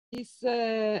this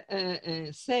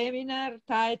seminar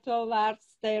titled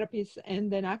Arts, Therapies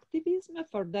and Enactivism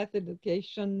for Death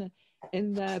Education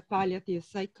and Palliative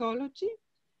Psychology.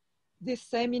 This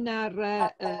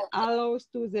seminar allows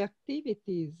to the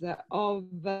activities of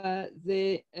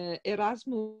the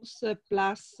Erasmus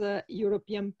Plus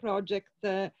European project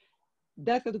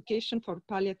Death Education for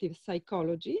Palliative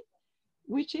Psychology,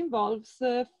 which involves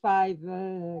 5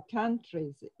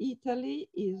 countries: Italy,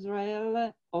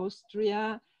 Israel,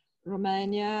 Austria,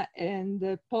 Romania,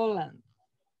 and Poland.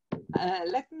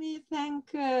 Let me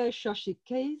thank Shoshi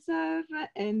Kaiser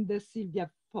and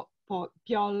Silvia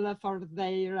Piol for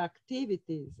their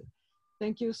activities.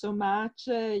 Thank you so much.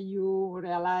 You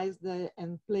realized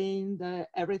and planned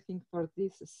everything for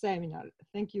this seminar.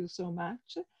 Thank you so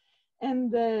much.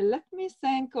 And let me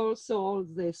thank also all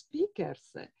the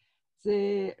speakers,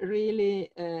 the really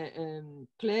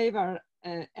clever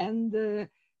and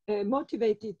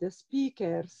motivated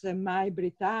speakers,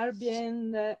 May-Britt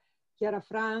Arbien, Chiara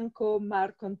Franco,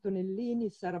 Marco Antonellini,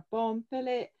 Sara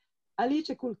Pompele,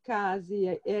 Alice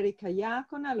Culcasi, Erika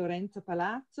Iacona, Lorenzo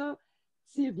Palazzo,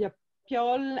 Silvia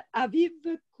Piol,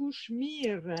 Aviv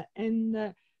Kushmir,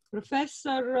 and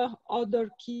Professor Hodor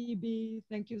Kibi.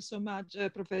 Thank you so much,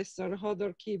 Professor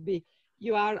Hodor Kibi.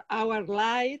 You are our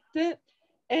light.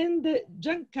 And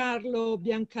Giancarlo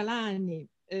Biancalani,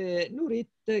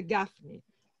 Nurit Gaffney.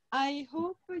 I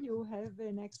hope you have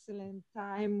an excellent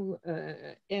time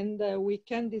and we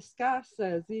can discuss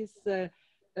these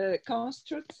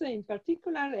constructs, in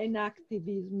particular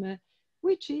enactivism,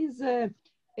 which is a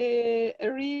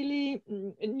really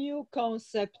new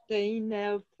concept in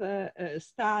health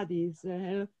studies,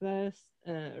 health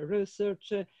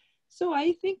research. So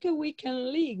I think we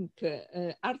can link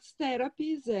arts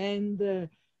therapies and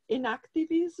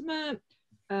enactivism,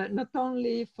 not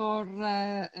only for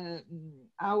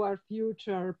our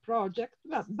future project,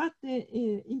 but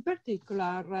in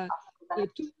particular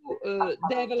to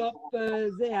develop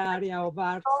the area of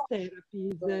arts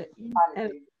therapies in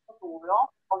health.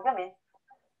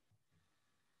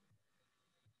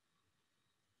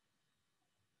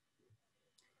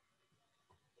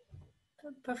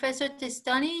 Professor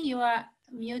Testoni, you are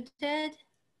muted.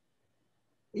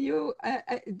 You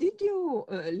did you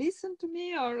listen to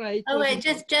me, or oh wait,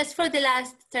 just for the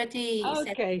last 30 seconds.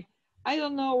 Okay, I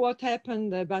don't know what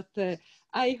happened, but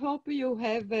I hope you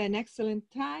have an excellent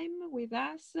time with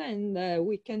us and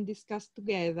we can discuss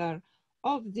together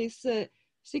of this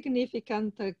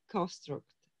significant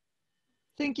construct.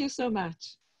 Thank you so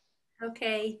much.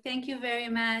 Okay, thank you very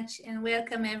much and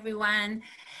welcome everyone.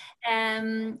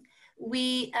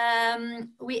 We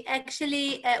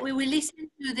will listen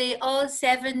to the all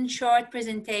 7 short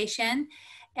presentation,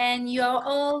 and you're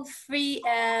all free,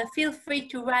 feel free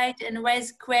to write and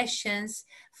raise questions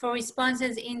for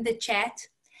responses in the chat.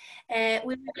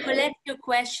 We will collect your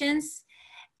questions,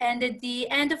 and at the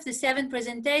end of the 7th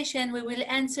presentation, we will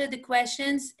answer the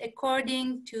questions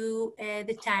according to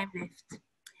the time left.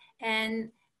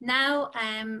 And now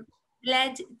I'm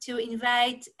glad to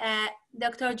invite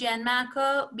Dr.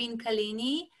 Gianmarco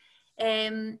Biancalani.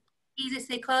 He's a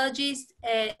psychologist,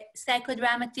 a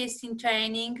psychodramatist in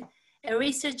training, a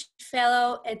research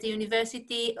fellow at the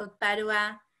University of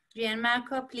Padua.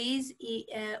 Gianmarco, please,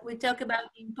 we talk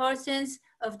about the importance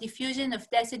of diffusion of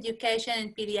death education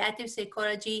and pediatric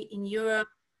psychology in Europe,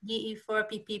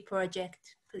 DE4PP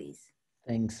project, please.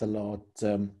 Thanks a lot.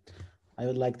 I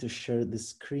would like to share the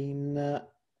screen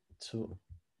to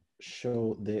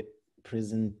show the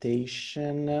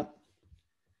presentation.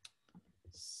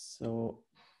 So,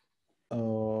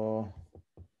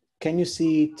 can you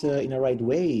see it in a right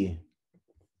way?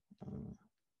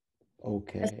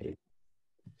 Okay.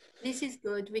 This is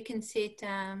good. We can see it.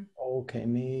 Okay,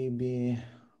 maybe.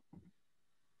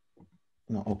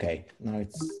 No, okay. Now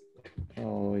it's,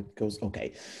 oh, it goes,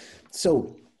 okay.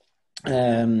 So,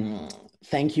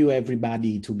 thank you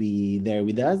everybody to be there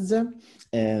with us.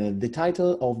 The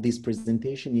title of this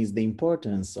presentation is The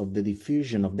Importance of the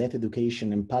Diffusion of Death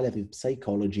Education and Palliative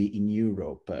Psychology in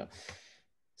Europe.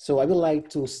 So I would like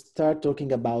to start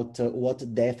talking about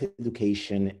what death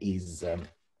education is.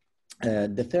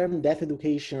 The term death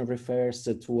education refers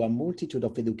to a multitude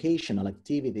of educational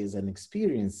activities and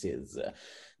experiences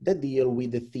that deal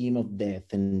with the theme of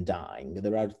death and dying.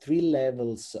 There are 3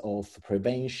 levels of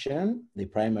prevention. The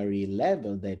primary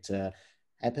level that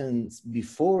happens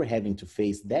before having to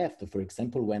face death. For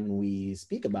example, when we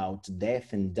speak about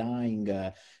death and dying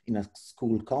in a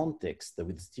school context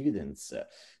with students.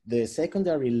 The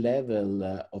secondary level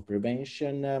of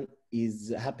prevention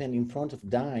is happening in front of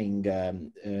dying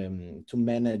to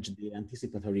manage the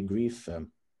anticipatory grief.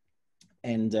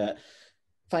 And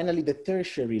Finally, the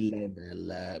tertiary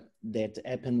level that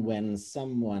happen when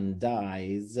someone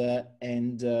dies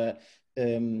and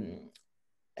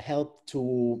help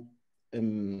to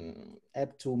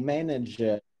manage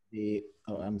the,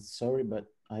 oh, I'm sorry, but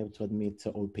I have to admit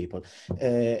all people,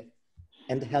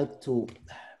 and help to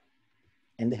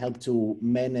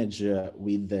manage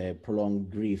with the prolonged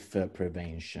grief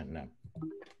prevention.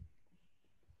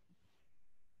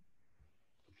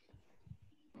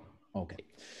 Okay.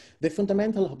 The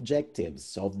fundamental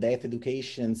objectives of death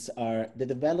educations are the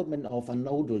development of an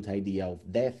adult idea of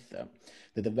death,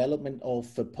 the development of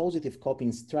positive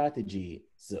coping strategies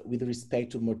with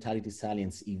respect to mortality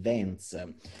salience events,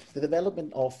 the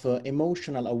development of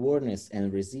emotional awareness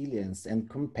and resilience and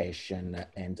compassion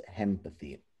and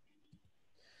empathy.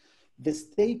 The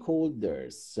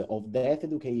stakeholders of death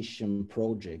education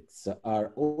projects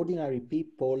are ordinary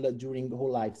people during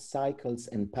whole life cycles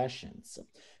and patients,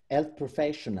 health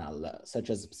professionals such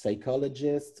as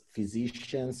psychologists,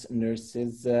 physicians,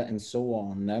 nurses, and so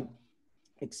on,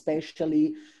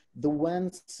 especially the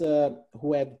ones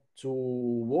who have to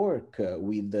work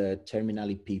with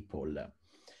terminally people,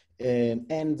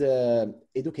 and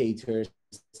educators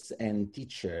and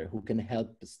teacher who can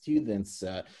help students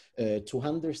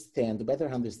to better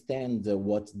understand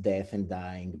what death and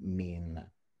dying mean.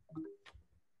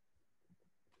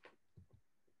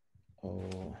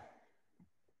 Oh.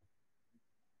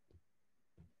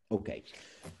 Okay.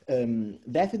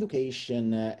 Death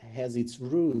education has its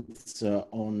roots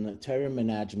on terror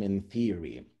management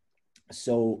theory.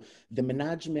 So the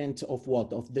management of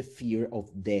what? Of the fear of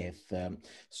death.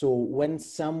 So when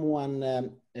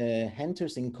someone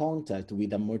enters in contact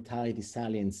with a mortality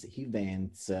salience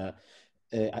event,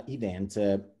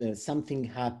 something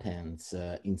happens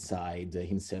inside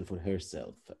himself or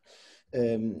herself.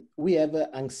 We have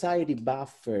anxiety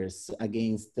buffers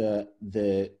against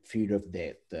the fear of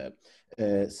death,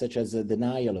 such as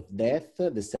denial of death,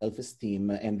 the self-esteem,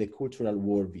 and the cultural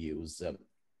worldviews.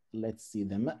 Let's see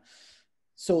them.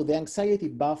 So the anxiety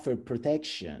buffer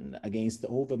protection against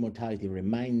over-mortality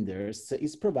reminders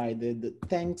is provided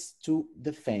thanks to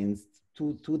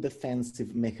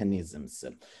defensive mechanisms.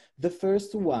 The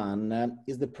first one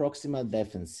is the proximal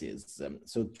defenses,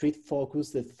 so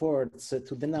treat-focused efforts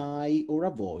to deny or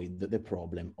avoid the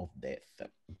problem of death.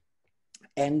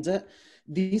 And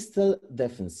distal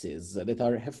defenses that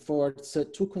are efforts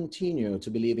to continue to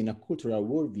believe in a cultural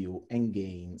worldview and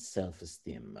gain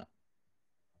self-esteem.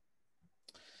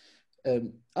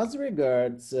 As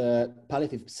regards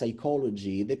palliative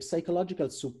psychology, the psychological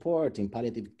support in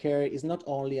palliative care is not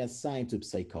only assigned to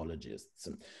psychologists.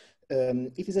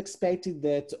 It is expected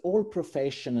that all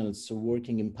professionals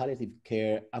working in palliative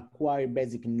care acquire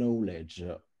basic knowledge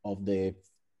of the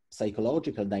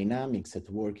psychological dynamics at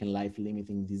work in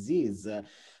life-limiting disease,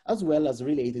 as well as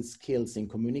related skills in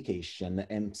communication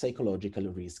and psychological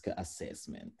risk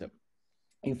assessment.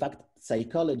 In fact,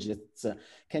 psychologists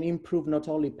can improve not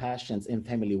only patients' and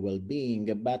family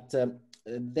well-being, but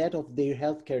that of their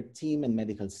healthcare team and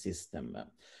medical system.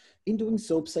 In doing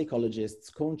so, psychologists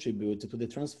contribute to the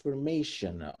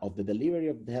transformation of the delivery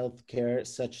of the healthcare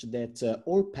such that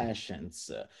all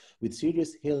patients with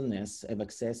serious illness have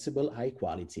accessible,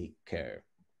 high-quality care.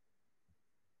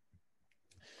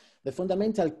 The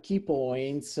fundamental key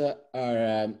points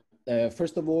are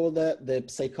first of all, the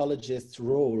psychologist's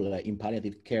role in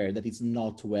palliative care that is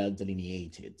not well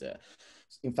delineated.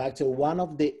 In fact, one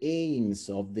of the aims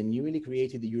of the newly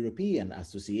created European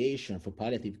Association for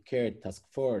Palliative Care Task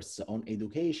Force on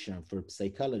Education for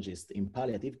Psychologists in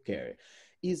Palliative Care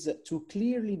is to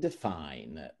clearly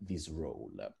define this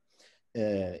role.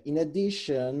 In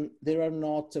addition, there are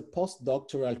not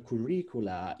postdoctoral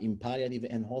curricula in palliative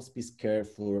and hospice care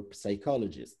for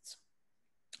psychologists.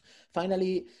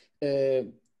 Finally,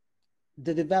 the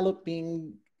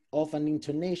developing of an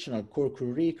international core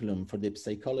curriculum for the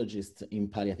psychologists in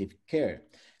palliative care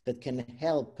that can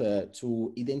help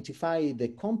to identify the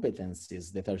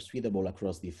competencies that are suitable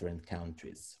across different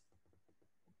countries.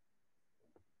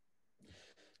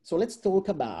 So let's talk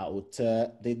about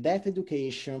the Death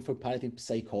Education for Palliative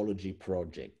Psychology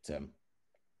project.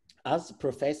 As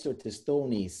Professor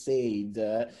Testoni said,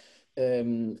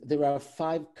 there are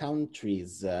 5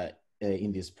 countries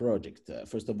in this project.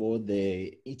 First of all,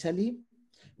 Italy,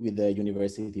 with the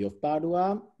University of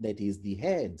Padua, that is the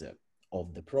head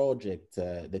of the project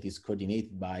that is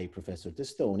coordinated by Professor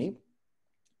Testoni,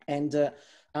 and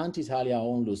Anti-Italia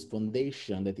Onlus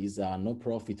Foundation, that is a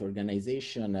no-profit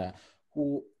organization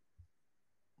who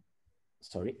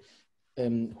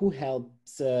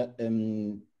helps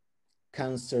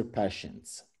cancer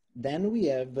patients. Then we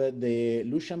have the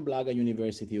Lucian Blaga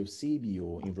University of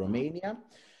Sibiu in Romania.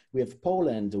 We have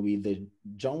Poland with the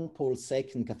John Paul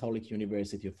II Catholic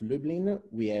University of Lublin.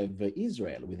 We have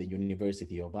Israel with the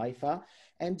University of Haifa,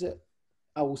 and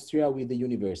Austria with the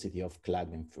University of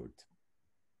Klagenfurt.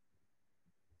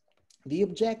 The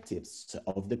objectives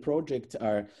of the project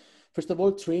are, first of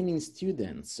all, training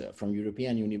students from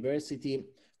European university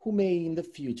who may in the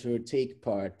future take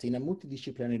part in a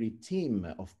multidisciplinary team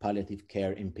of palliative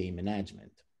care and pain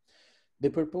management.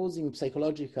 They're proposing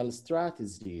psychological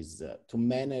strategies to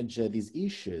manage these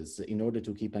issues in order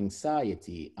to keep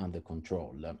anxiety under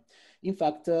control. In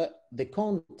fact, the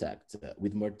contact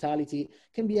with mortality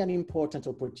can be an important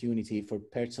opportunity for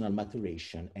personal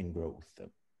maturation and growth.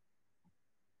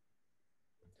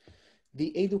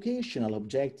 The educational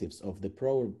objectives of the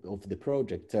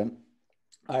project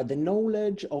are the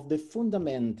knowledge of the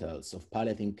fundamentals of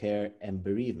palliative care and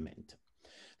bereavement,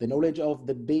 the knowledge of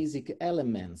the basic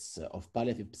elements of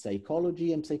palliative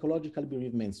psychology and psychological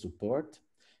bereavement support,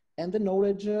 and the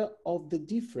knowledge of the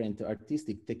different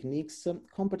artistic techniques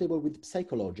compatible with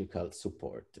psychological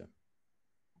support.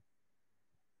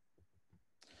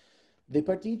 The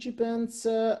participants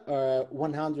are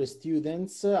 100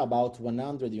 students, about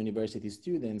 100 university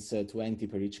students, 20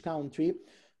 per each country,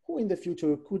 who in the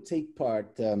future could take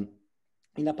part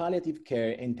in a palliative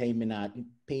care and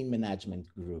pain management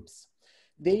groups.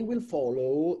 They will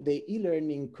follow the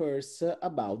e-learning course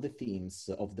about the themes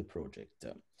of the project.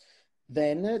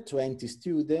 Then 20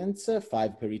 students,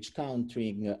 5 per each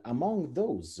country, among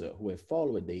those who have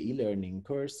followed the e-learning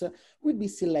course, will be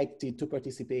selected to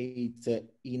participate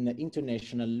in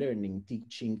international learning,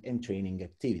 teaching, and training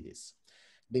activities.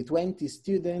 The 20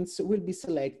 students will be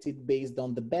selected based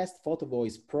on the best photo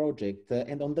voice project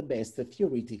and on the best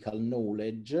theoretical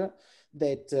knowledge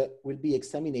that will be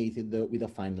examined with a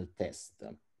final test.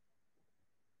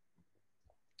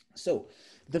 So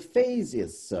the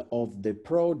phases of the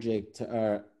project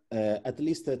are at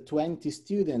least 20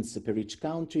 students per each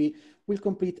country will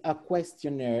complete a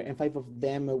questionnaire, and 5 of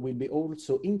them will be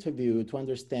also interviewed to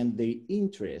understand their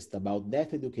interest about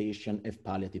death education and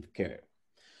palliative care.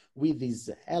 With these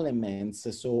elements,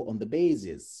 so on the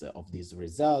basis of these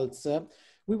results,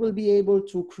 we will be able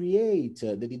to create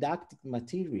the didactic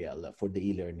material for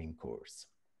the e-learning course.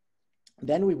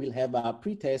 Then we will have a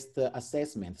pre-test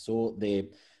assessment, so the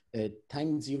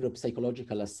time zero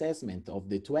psychological assessment of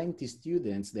the 20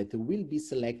 students that will be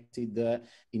selected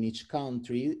in each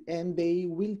country, and they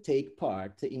will take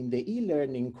part in the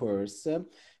e-learning course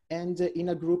and in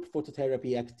a group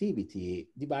phototherapy activity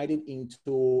divided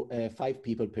into 5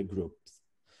 people per group.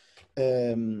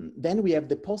 Then we have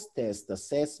the post-test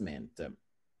assessment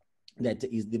that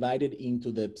is divided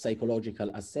into the psychological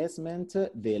assessment,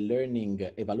 the learning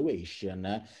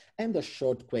evaluation, and a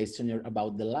short questionnaire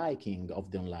about the liking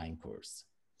of the online course.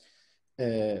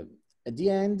 At the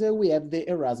end, we have the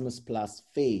Erasmus Plus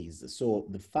phase. So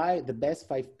the best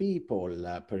 5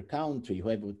 people per country who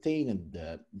have obtained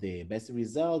the best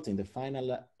result in the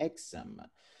final exam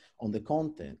on the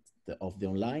content of the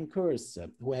online course,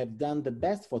 who have done the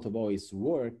best photo voice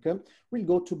work, will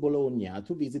go to Bologna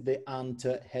to visit the ANT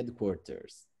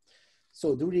headquarters.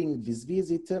 So during this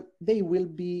visit, they will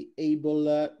be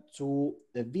able to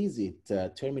visit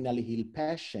terminally ill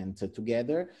patients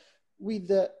together with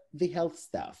the health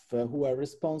staff who are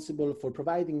responsible for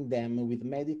providing them with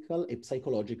medical and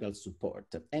psychological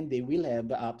support, and they will have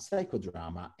a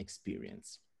psychodrama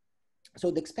experience.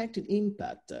 So the expected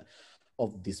impact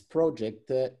of this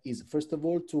project is, first of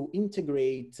all, to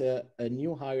integrate a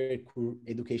new higher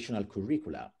educational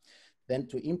curricula, then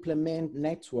to implement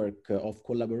network of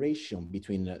collaboration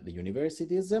between the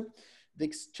universities, the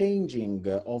exchanging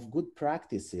of good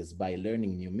practices by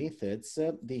learning new methods,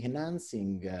 the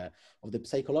enhancing of the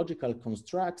psychological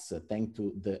constructs thanks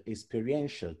to the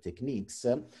experiential techniques,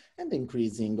 and the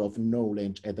increasing of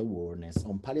knowledge and awareness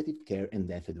on palliative care and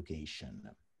death education.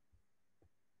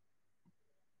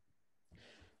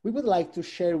 We would like to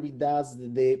share with us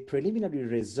the preliminary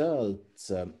results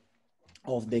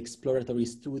of the exploratory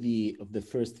study of the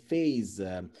first phase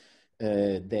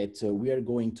that we are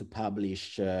going to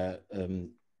publish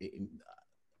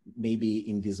maybe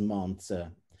in this month.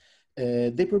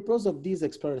 The purpose of this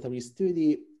exploratory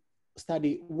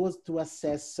study was to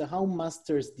assess how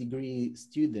master's degree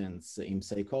students in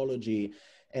psychology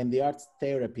and the arts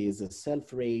therapies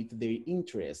self-rate their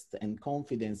interest and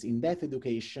confidence in death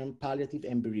education, palliative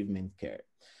and bereavement care.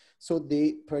 So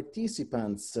the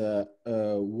participants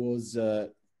was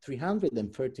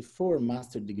 334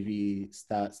 master degree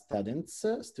students.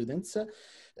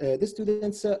 The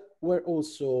students were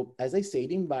also, as I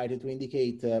said, invited to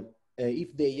indicate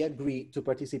if they agree to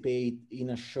participate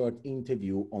in a short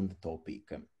interview on the topic.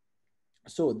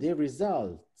 So the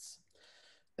results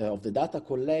of the data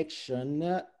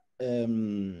collection,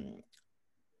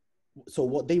 so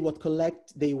what they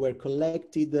were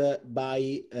collected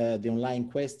by the online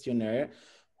questionnaire,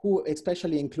 who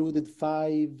especially included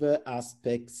 5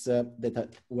 aspects that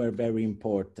were very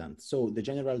important. So the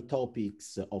general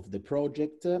topics of the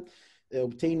project,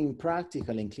 obtaining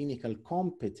practical and clinical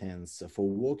competence for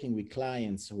working with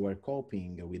clients who are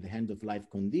coping with end-of-life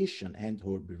condition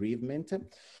and/or bereavement,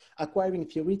 acquiring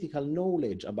theoretical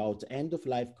knowledge about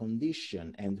end-of-life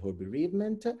condition and/or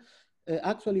bereavement,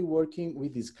 actually working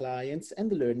with these clients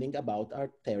and learning about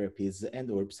art therapies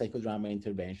and/or psychodrama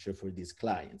intervention for these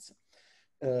clients.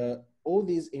 All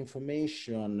this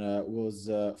information was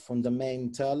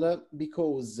fundamental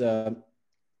because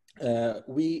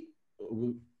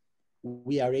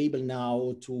we are able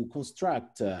now to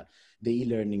construct the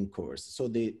e-learning course. So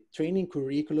the training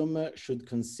curriculum should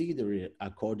consider,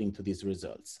 according to these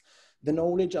results, the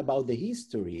knowledge about the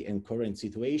history and current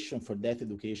situation for death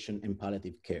education and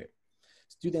palliative care,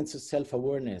 students'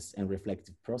 self-awareness and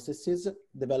reflective processes,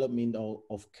 development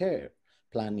of care,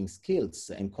 planning skills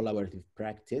and collaborative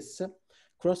practice,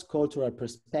 cross-cultural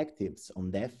perspectives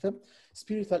on death,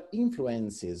 spiritual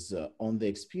influences on the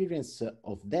experience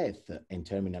of death and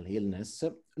terminal illness,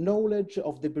 knowledge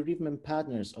of the bereavement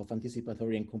patterns of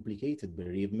anticipatory and complicated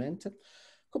bereavement,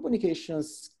 communication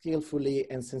skillfully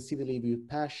and sensitively with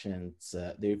patients,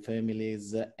 their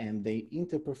families, and the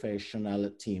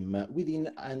interprofessional team within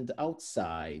and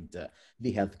outside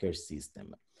the healthcare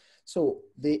system. So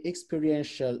the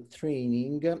experiential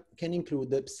training can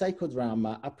include the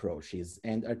psychodrama approaches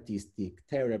and artistic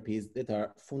therapies that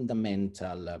are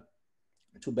fundamental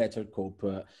to better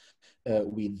cope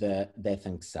with death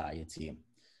anxiety.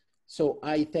 So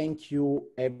I thank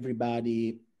you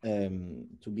everybody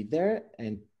to be there,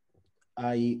 and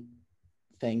I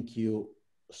thank you,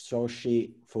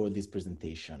 Shoshi, for this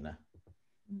presentation.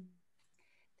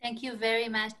 Thank you very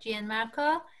much,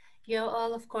 Gianmarco. You're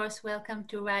all, of course, welcome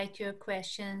to write your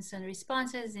questions and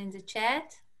responses in the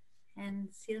chat. And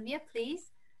Sylvia,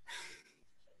 please.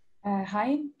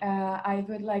 Hi, I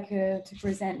would like to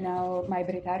present now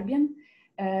Maybrit Arbian.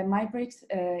 Maybrit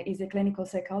is a clinical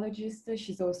psychologist.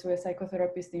 She's also a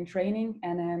psychotherapist in training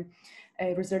and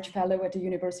a research fellow at the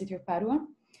University of Padua.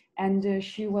 And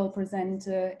she will present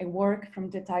a work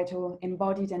from the title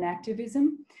Embodied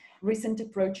Enactivism, Recent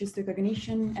Approaches to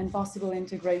Cognition and Possible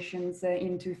Integrations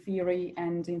into Theory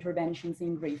and Interventions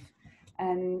in Grief.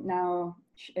 And now,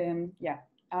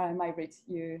 Maybrit,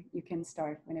 you can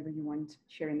start whenever you want,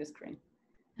 sharing the screen.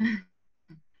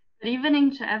 Good evening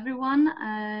to everyone.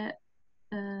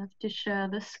 To share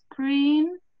the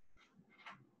screen.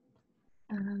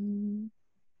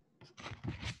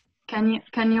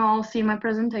 Can you all see my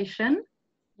presentation?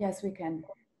 Yes, we can.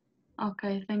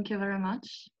 Okay, thank you very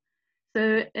much.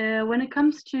 So when it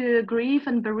comes to grief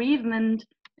and bereavement,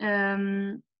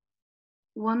 one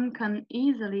can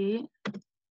easily,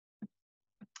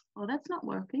 oh, that's not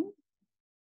working.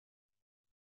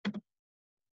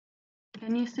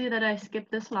 Can you see that I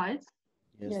skipped the slides?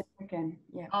 Yes, I can,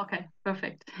 yeah. Okay,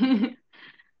 perfect.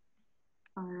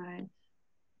 All right,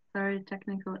 sorry,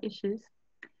 technical issues.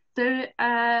 So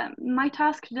my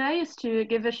task today is to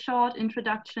give a short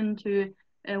introduction to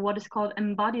what is called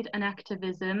embodied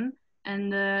enactivism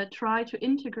and try to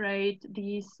integrate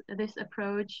this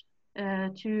approach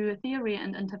to theory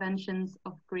and interventions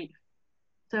of grief.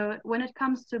 So when it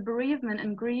comes to bereavement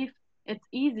and grief, it's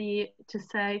easy to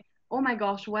say, oh my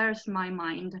gosh, where's my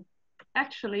mind?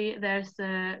 Actually, there's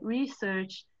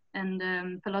research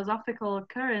and philosophical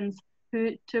currents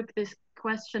who took this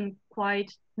question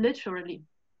quite literally.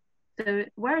 So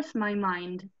where's my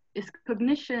mind? Is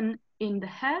cognition in the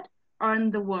head or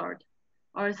in the word?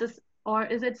 Or is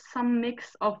it some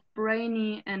mix of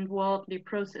brainy and worldly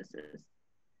processes?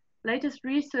 Latest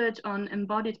research on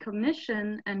embodied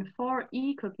cognition and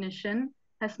 4E cognition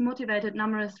has motivated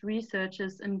numerous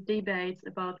researchers and debates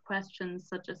about questions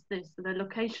such as this, the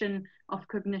location of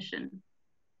cognition.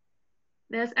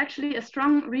 There's actually a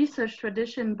strong research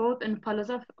tradition both in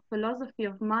philosophy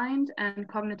of mind and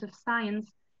cognitive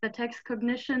science that takes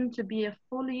cognition to be a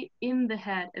fully in the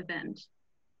head event.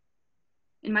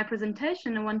 In my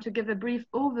presentation, I want to give a brief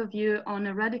overview on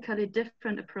a radically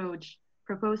different approach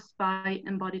proposed by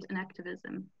embodied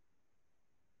enactivism.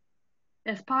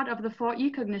 As part of the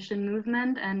 4E cognition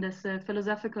movement and as a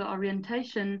philosophical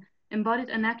orientation, embodied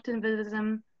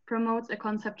enactivism promotes a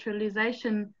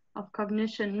conceptualization of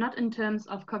cognition, not in terms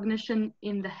of cognition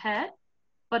in the head,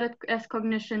 but as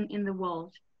cognition in the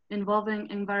world, involving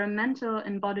environmental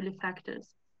and bodily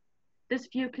factors. This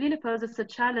view clearly poses a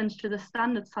challenge to the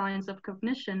standard science of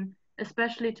cognition,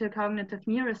 especially to cognitive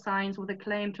neuroscience, with a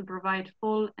claim to provide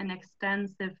full and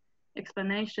extensive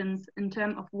explanations in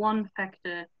terms of one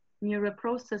factor,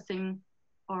 neuroprocessing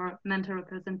or mental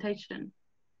representation.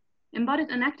 Embodied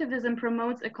enactivism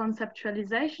promotes a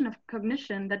conceptualization of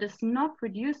cognition that is not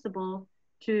reducible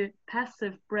to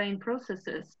passive brain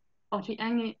processes or to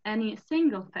any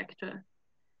single factor,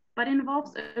 but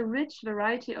involves a rich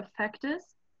variety of factors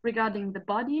regarding the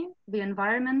body, the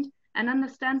environment, and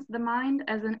understands the mind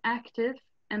as an active,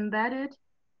 embedded,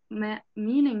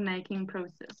 meaning-making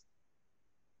process.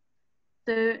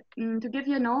 So to give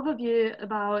you an overview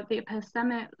about the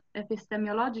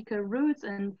epistemological roots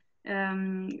and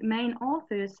main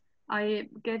authors, I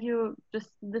gave you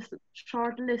just this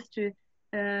short list to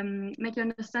make you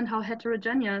understand how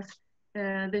heterogeneous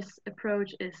this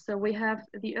approach is. So we have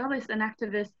the earliest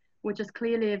enactivist, which is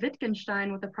clearly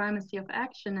Wittgenstein with the primacy of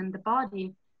action and the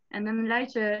body, and then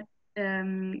later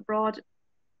brought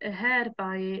ahead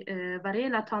by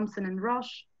Varela, Thompson, and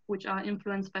Roche, which are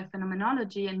influenced by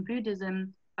phenomenology and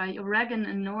Buddhism, by O'Regan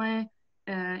and Noe,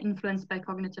 influenced by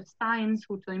cognitive science,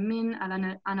 Hu Min,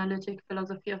 analytic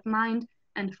philosophy of mind,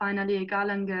 and finally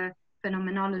Galanger,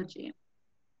 phenomenology.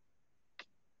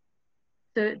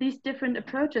 So these different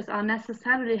approaches are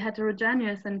necessarily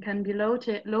heterogeneous and can be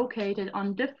located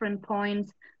on different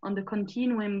points on the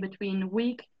continuum between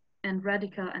weak and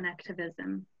radical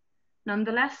enactivism.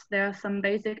 Nonetheless, there are some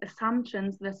basic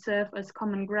assumptions that serve as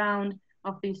common ground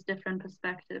of these different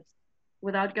perspectives.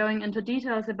 Without going into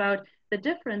details about the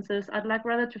differences, I'd like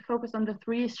rather to focus on the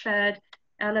three shared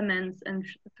elements and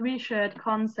three shared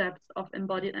concepts of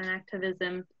embodied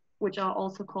enactivism, which are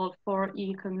also called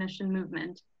 4E cognition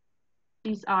movement.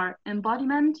 These are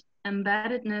embodiment,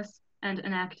 embeddedness, and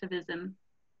enactivism.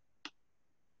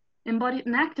 Embodied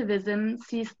enactivism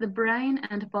sees the brain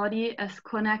and body as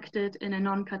connected in a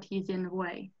non-Cartesian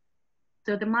way.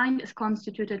 So the mind is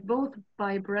constituted both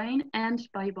by brain and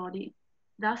by body.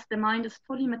 Thus, the mind is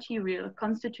fully material,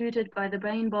 constituted by the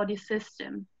brain-body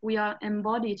system. We are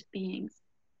embodied beings.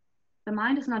 The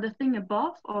mind is not a thing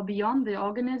above or beyond the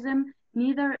organism,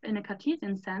 neither in a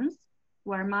Cartesian sense,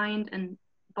 where mind and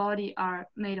body are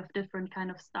made of different kind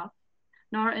of stuff,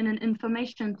 nor in an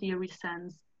information theory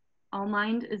sense. Our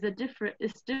mind is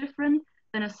different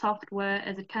than a software,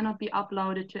 as it cannot be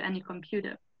uploaded to any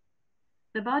computer.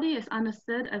 The body is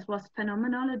understood as what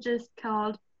phenomenologists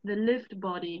called the lived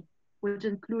body, which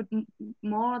include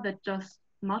more than just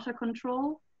motor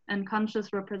control and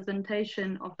conscious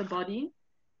representation of the body,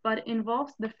 but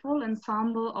involves the full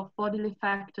ensemble of bodily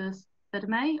factors that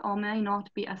may or may not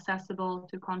be accessible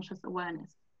to conscious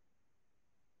awareness.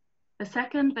 The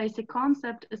second basic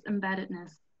concept is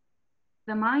embeddedness.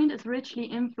 The mind is richly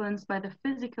influenced by the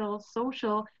physical,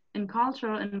 social, and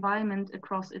cultural environment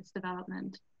across its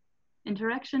development.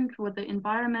 Interaction with the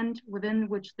environment within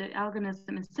which the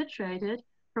organism is situated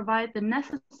provide the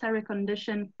necessary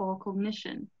condition for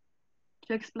cognition.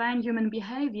 To explain human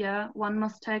behavior, one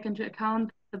must take into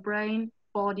account the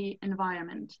brain-body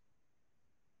environment.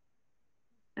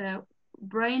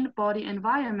 Brain-body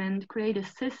environment create a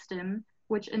system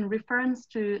which, in reference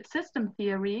to system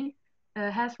theory,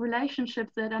 has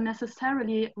relationships that are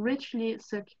necessarily richly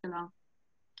circular.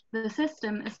 The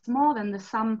system is more than the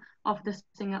sum of the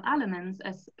single elements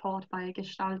as taught by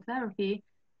Gestalt therapy,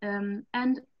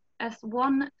 and as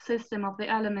one system of the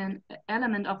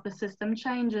element of the system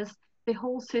changes, the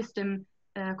whole system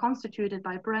constituted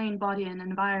by brain, body, and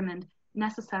environment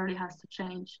necessarily has to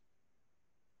change.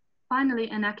 Finally,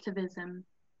 enactivism.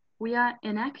 We are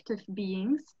enactive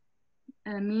beings,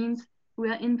 means we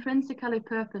are intrinsically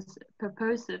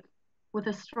purposive, with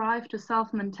a strive to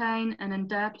self-maintain and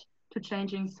adapt to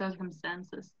changing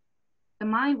circumstances. The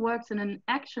mind works in an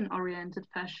action-oriented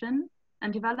fashion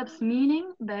and develops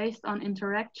meaning based on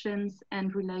interactions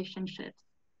and relationships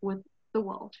with the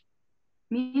world.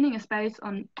 Meaning is based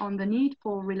on the need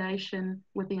for relation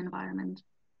with the environment.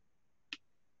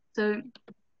 So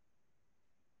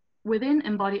within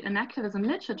embodied enactivism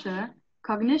literature,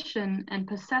 cognition and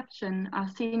perception are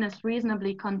seen as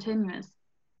reasonably continuous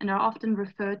and are often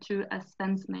referred to as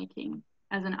sense-making,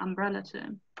 as an umbrella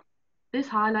term. This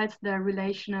highlights their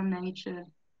relational nature.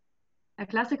 A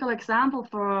classical example,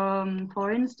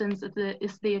 for instance,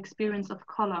 is the experience of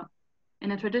color.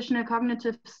 In a traditional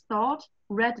cognitive thought,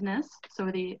 redness, so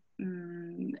the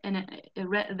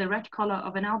red color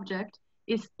of an object,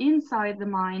 is inside the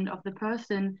mind of the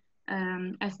person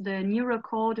as the neural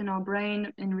code in our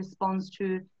brain in response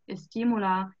to a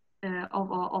stimuli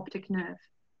of our optic nerve.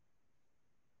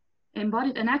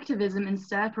 Embodied enactivism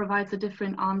instead provides a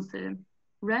different answer.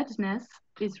 Redness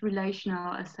is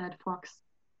relational, as said Fox.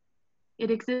 It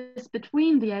exists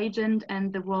between the agent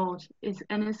and the world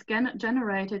and is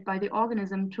generated by the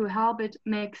organism to help it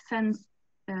make sense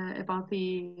about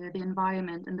the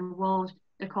environment and the world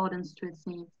accordance to its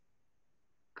needs.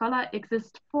 Color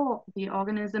exists for the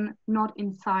organism, not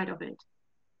inside of it.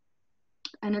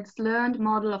 And its learned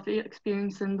model of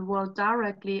experiencing the world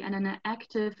directly and in an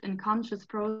active and conscious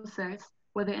process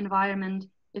where the environment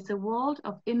is a world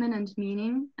of immanent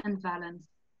meaning and balance.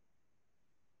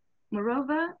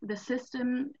 Moreover, the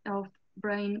system of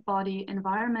brain, body,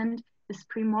 environment is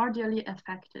primordially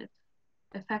affective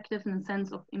in the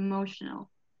sense of emotional.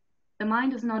 The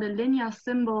mind is not a linear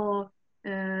symbol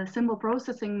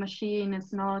processing machine.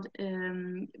 It's not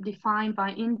defined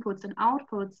by inputs and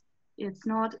outputs. It's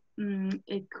not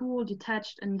a cool,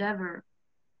 detached endeavor.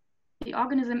 The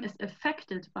organism is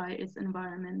affected by its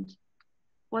environment.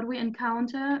 What we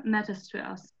encounter matters to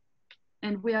us,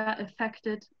 and we are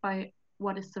affected by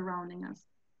what is surrounding us.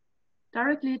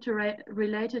 Directly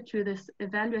related to this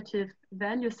evaluative,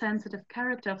 value-sensitive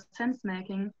character of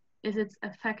sense-making is its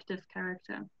affective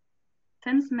character.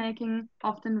 Sense-making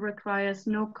often requires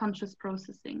no conscious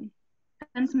processing.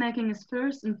 Sense-making is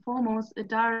first and foremost a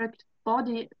direct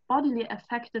bodily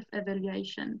affective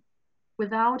evaluation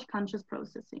without conscious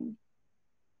processing.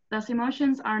 Thus,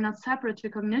 emotions are not separate to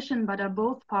cognition, but are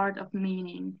both part of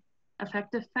meaning.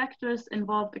 Affective factors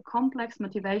involve a complex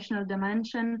motivational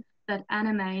dimension that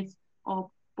animates our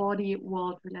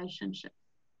body-world relationship.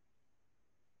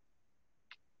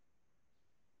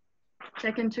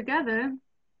 Taken together,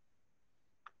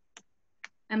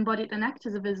 embodied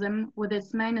enactivism, with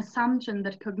its main assumption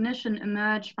that cognition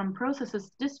emerged from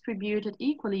processes distributed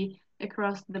equally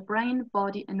across the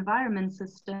brain-body-environment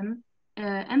system,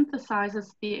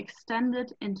 emphasizes the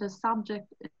extended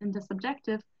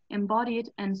intersubjective,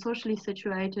 embodied and socially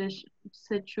situated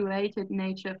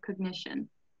nature of cognition,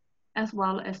 as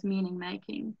well as meaning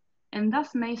making, and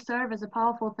thus may serve as a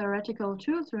powerful theoretical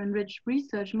tool to enrich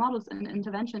research models and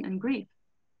intervention in grief.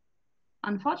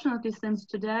 Unfortunately, since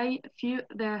today,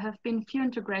 there have been few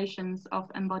integrations of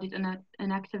embodied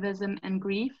enactivism and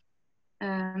grief,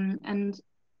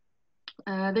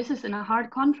 this is in a hard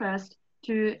contrast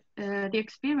to the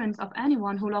experience of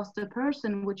anyone who lost a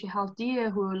person which he held dear,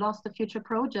 who lost a future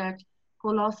project,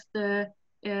 who lost the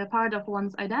part of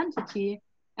one's identity.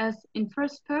 As in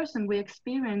first person, we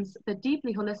experience the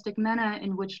deeply holistic manner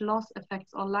in which loss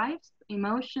affects our lives,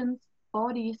 emotions,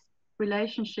 bodies,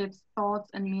 relationships, thoughts,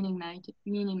 and meaning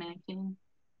making.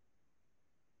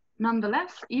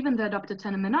 Nonetheless, even the adopted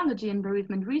terminology in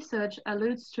bereavement research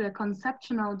alludes to a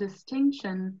conceptual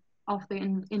distinction of the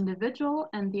individual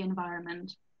and the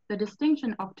environment. The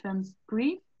distinction of terms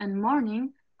grief and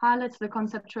mourning highlights the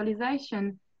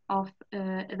conceptualization of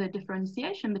the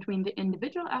differentiation between the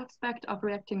individual aspect of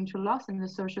reacting to loss and the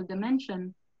social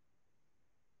dimension.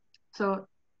 So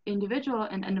individual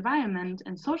and environment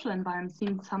and social environment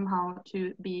seem somehow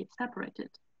to be separated.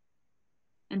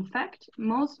 In fact,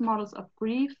 most models of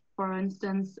grief, for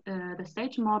instance, the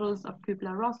stage models of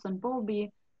Kübler-Ross and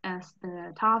Bowlby as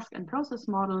the task and process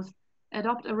models,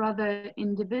 adopt a rather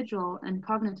individual and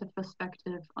cognitive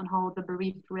perspective on how the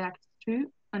bereaved reacts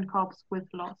to and copes with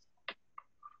loss.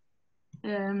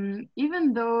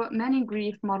 Even though many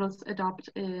grief models adopt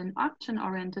an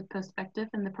action-oriented perspective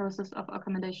in the process of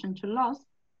accommodation to loss,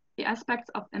 the aspects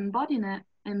of embodiment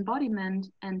and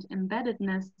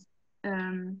embeddedness,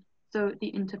 so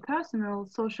the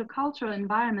interpersonal, social-cultural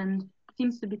environment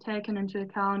seems to be taken into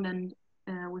account and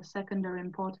with secondary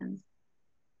importance.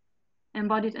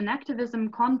 Embodied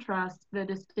enactivism contrasts the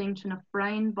distinction of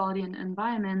brain, body, and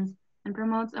environments and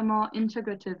promotes a more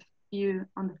integrative view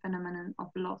on the phenomenon of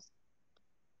loss.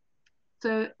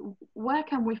 So where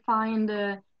can we find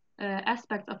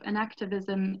aspects of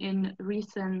enactivism in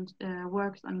recent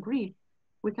works on grief?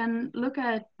 We can look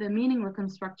at the meaning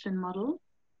reconstruction model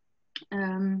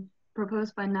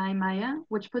proposed by Niemeyer,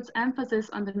 which puts emphasis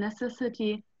on the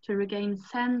necessity to regain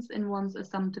sense in one's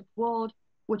assumptive world,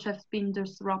 which has been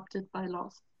disrupted by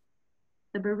loss.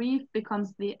 The bereaved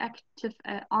becomes the active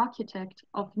architect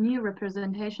of new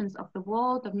representations of the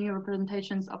world, of new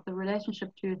representations of the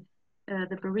relationship to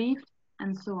the bereaved,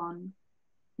 and so on.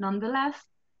 Nonetheless,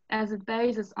 as it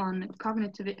bases on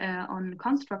cognitive, on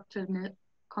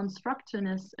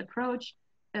constructionist approach,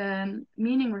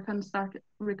 meaning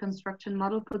reconstruction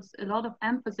model puts a lot of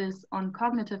emphasis on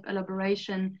cognitive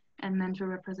elaboration and mental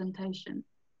representation,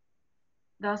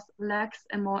 thus lacks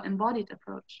a more embodied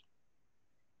approach.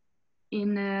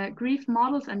 In grief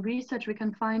models and research, we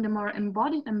can find a more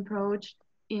embodied approach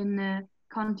in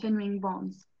continuing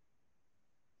bonds.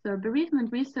 So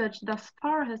bereavement research thus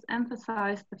far has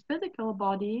emphasized the physical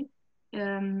body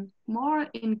more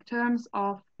in terms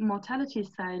of mortality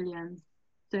salience.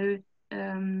 So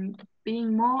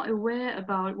being more aware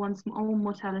about one's own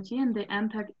mortality and the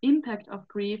impact of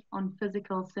grief on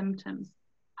physical symptoms,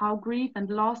 how grief and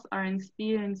loss are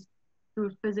experienced through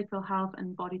physical health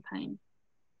and body pain.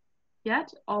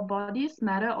 Yet, our bodies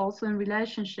matter also in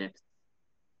relationships.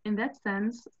 In that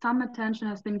sense, some attention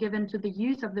has been given to the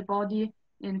use of the body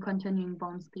in continuing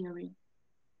bonds theory.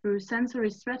 Through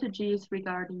sensory strategies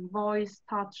regarding voice,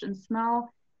 touch, and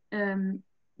smell,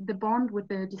 the bond with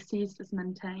the deceased is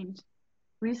maintained.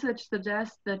 Research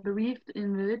suggests that bereaved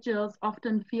individuals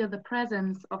often feel the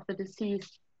presence of the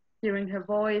deceased, hearing her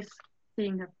voice,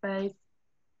 seeing her face,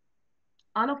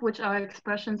 all of which are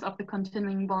expressions of the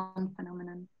continuing bond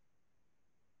phenomenon.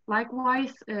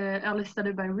 Likewise, early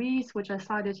study by Rees, which I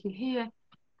cited you here,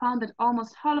 found that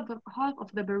almost half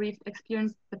of the bereaved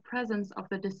experienced the presence of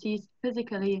the deceased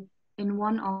physically in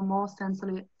one or more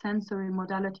sensory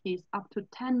modalities up to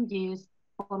 10 years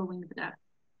following the death.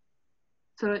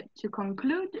 So to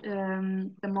conclude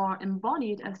the more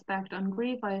embodied aspect on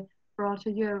grief, I brought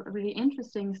to you a really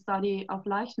interesting study of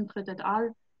Leichentritt et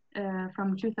al.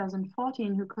 From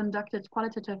 2014, who conducted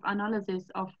qualitative analysis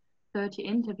of 30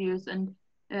 interviews and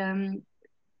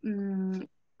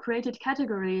created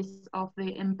categories of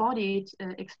the embodied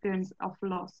experience of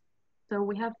loss. So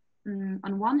we have,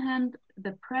 on one hand,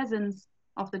 the presence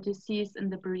of the deceased in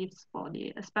the bereaved's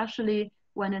body, especially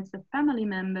when it's a family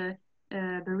member.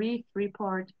 Bereaved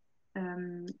report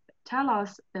tell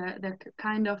us the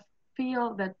kind of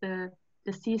feel that the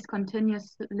deceased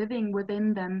continues living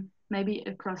within them, maybe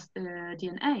across the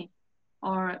DNA,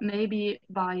 or maybe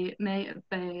by making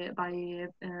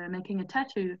a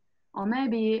tattoo, or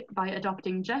maybe by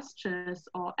adopting gestures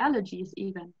or allergies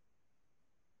even.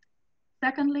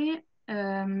 Secondly,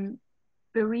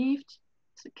 bereaved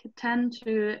tend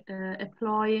to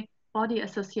employ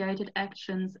body-associated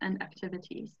actions and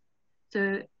activities.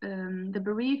 So the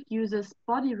bereaved uses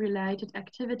body-related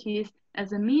activities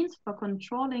as a means for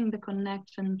controlling the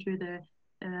connection to the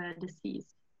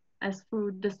deceased, as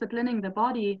through disciplining the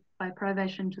body by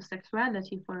privation to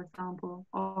sexuality, for example,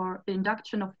 or the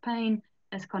induction of pain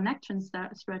as connection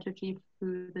strategy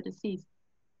to the deceased.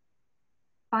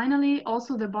 Finally,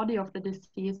 also the body of the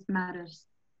deceased matters.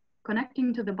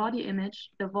 Connecting to the body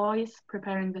image, the voice,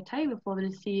 preparing the table for the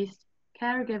deceased,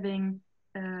 caregiving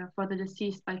for the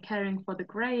deceased by caring for the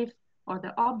grave or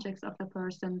the objects of the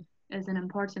person is an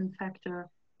important factor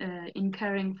in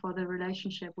caring for the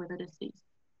relationship with the deceased.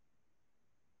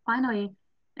 Finally,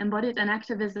 embodied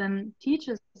enactivism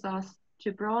teaches us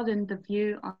to broaden the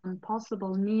view on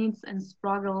possible needs and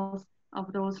struggles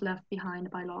of those left behind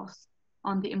by loss,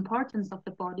 on the importance of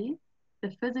the body, the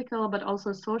physical but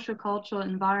also socio-cultural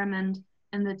environment,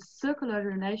 and its circular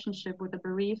relationship with the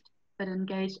bereaved that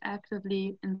engage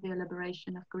actively in the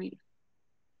elaboration of grief.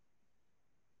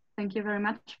 Thank you very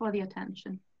much for the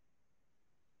attention.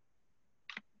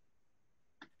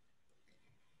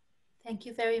 Thank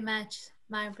you very much,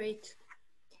 Maj-Britt.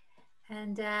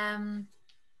 And the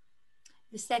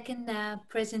second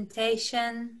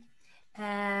presentation, we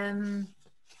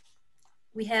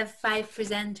have 5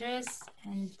 presenters,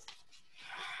 and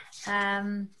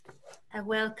I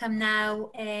welcome now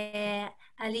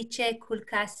Alice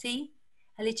Kulkasi.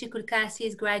 Alice Kulkasi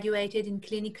is graduated in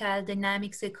clinical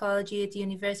dynamic psychology at the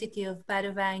University of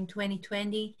Padova in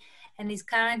 2020 and is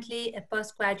currently a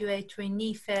postgraduate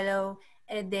trainee fellow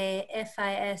at the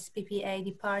FIS-PPA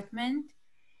department.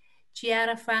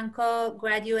 Chiara Franco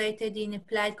graduated in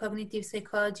applied cognitive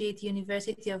psychology at the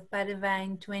University of Padova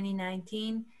in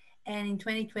 2019, and in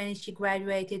 2020 she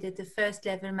graduated at the first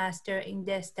level master in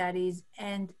death studies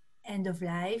and end of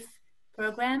life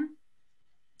program.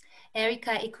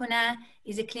 Erika Ikuna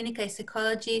is a clinical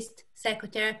psychologist,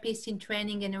 psychotherapist in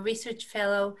training, and a research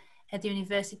fellow at the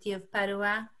University of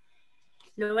Padua.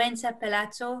 Lorenza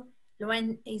Palazzo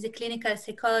is a clinical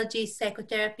psychologist,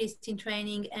 psychotherapist in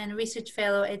training, and research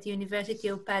fellow at the University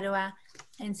of Padua.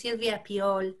 And Silvia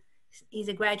Piol is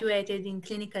a graduated in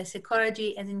clinical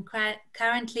psychology and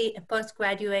currently a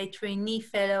postgraduate trainee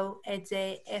fellow at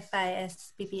the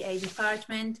FIS-PPA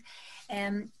department.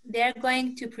 They're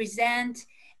going to present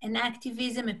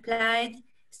enactivism applied,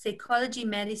 psychology,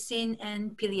 medicine,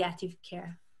 and palliative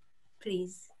care.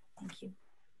 Please, thank you.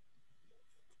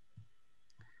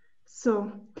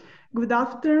 So, good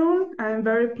afternoon. I'm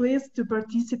very pleased to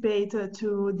participate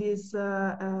to this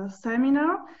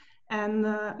seminar. And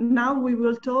now we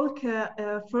will talk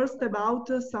first about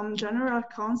some general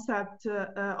concept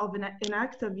of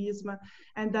enactivism,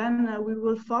 and then we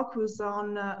will focus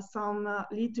on some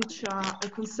literature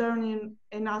concerning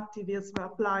enactivism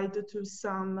applied to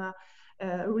some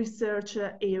research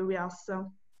areas.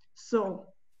 So,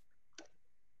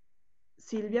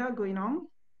 Silvia, going on,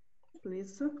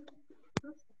 please.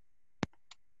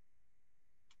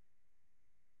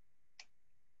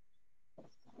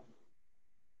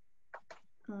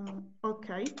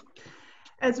 Okay.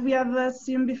 As we have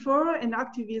seen before,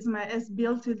 enactivism has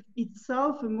built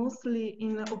itself mostly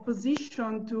in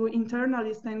opposition to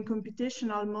internalist and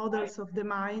computational models of the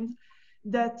mind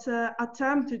that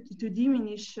attempt to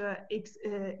diminish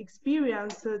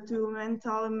experience to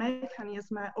mental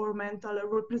mechanism or mental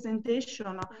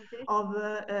representation of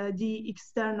the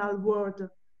external world.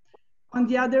 On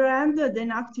the other hand, the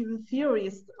enactive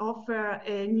theorists offer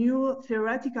a new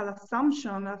theoretical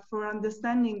assumption for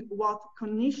understanding what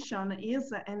cognition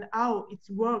is and how it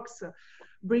works,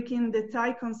 breaking the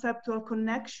tight conceptual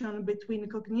connection between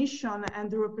cognition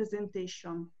and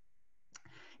representation.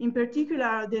 In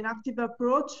particular, the enactive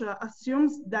approach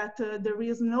assumes that there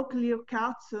is no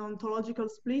clear-cut ontological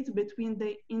split between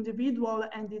the individual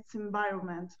and its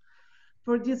environment.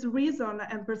 For this reason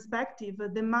and perspective,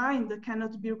 the mind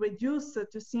cannot be reduced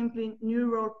to simply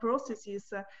neural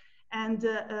processes and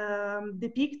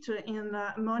depicted in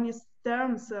monist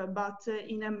terms, but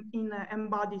in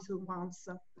embodied ones.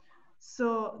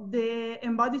 So the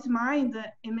embodied mind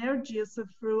emerges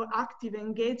through active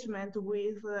engagement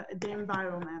with the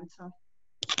environment.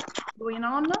 Going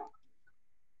on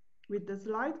with the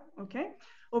slide, okay.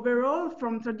 Overall,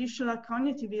 from traditional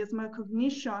cognitivism,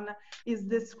 cognition is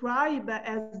described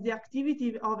as the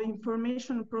activity of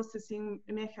information processing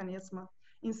mechanism.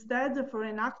 Instead, for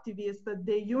an activist,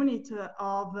 the unit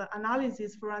of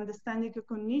analysis for understanding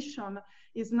cognition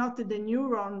is not the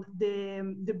neuron,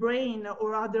 the brain,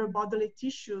 or other bodily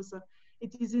tissues.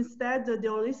 It is instead the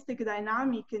holistic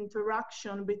dynamic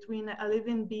interaction between a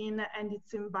living being and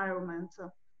its environment.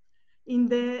 In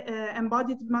the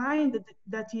embodied mind,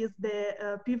 that is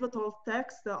the pivotal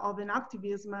text of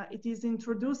enactivism, it is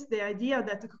introduced the idea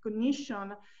that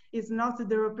cognition is not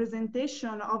the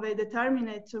representation of a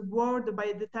determinate world by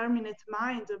a determinate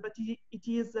mind, but it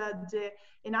is the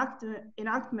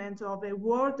enactment of a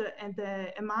world and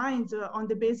a mind on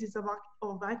the basis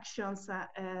of actions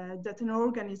that an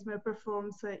organism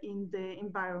performs in the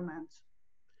environment.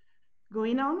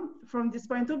 Going on, from this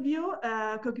point of view,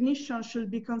 cognition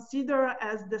should be considered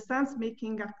as the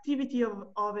sense-making activity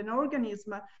of an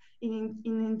organism in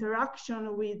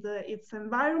interaction with its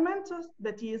environment.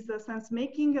 That is,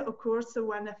 sense-making occurs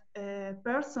when a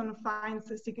person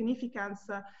finds significance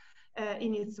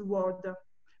in its world.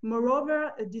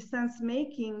 Moreover, the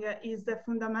sense-making is the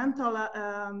fundamental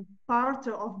part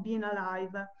of being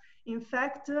alive. In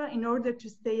fact, in order to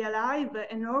stay alive,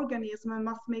 an organism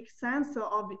must make sense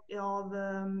of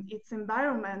its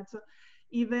environment,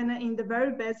 even in the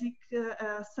very basic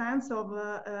sense of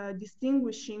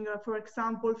distinguishing, for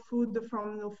example, food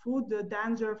from no food,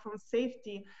 danger from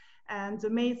safety, and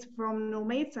mates from no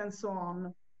mates, and so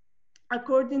on.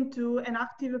 According to an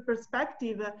active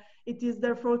perspective, it is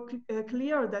therefore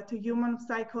clear that human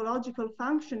psychological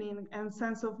functioning and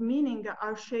sense of meaning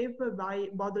are shaped by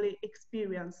bodily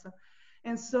experience.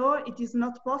 And so it is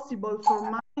not possible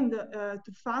for mind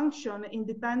to function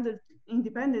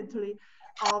independently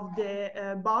of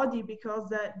the body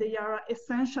because they are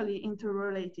essentially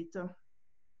interrelated.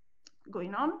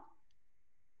 Going on.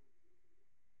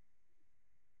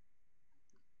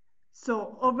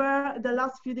 So over the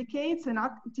last few decades,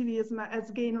 enactivism has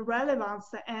gained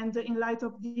relevance, and in light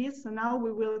of this, now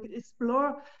we will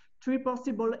explore three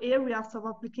possible areas of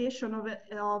application of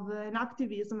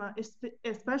enactivism,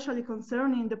 especially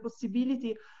concerning the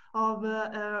possibility of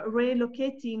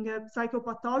relocating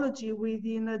psychopathology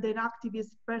within the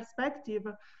enactivist perspective,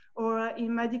 or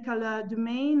in medical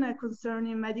domain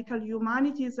concerning medical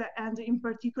humanities and in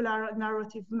particular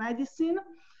narrative medicine,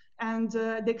 and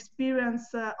the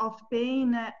experience of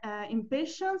pain in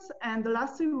patients. And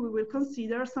lastly, we will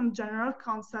consider some general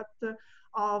concept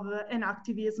of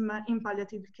enactivism in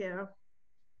palliative care.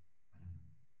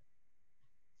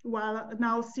 Well,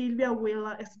 now Silvia will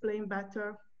explain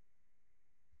better.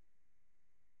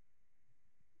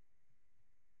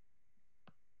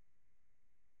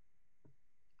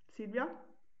 Silvia?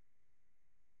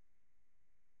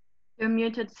 You're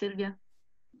muted, Silvia.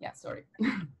 Yeah, sorry.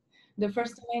 The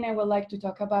first domain I would like to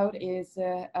talk about is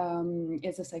a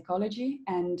psychology,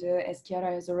 and as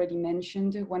Chiara has already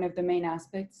mentioned, one of the main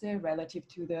aspects relative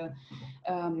to the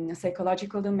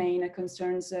psychological domain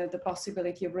concerns the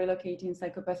possibility of relocating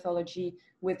psychopathology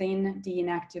within the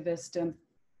enactivist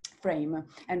frame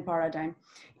and paradigm.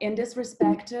 In this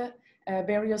respect,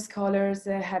 various scholars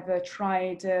have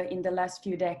tried in the last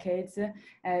few decades,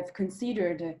 have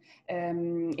considered a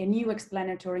new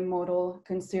explanatory model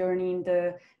concerning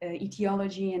the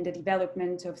etiology and the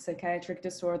development of psychiatric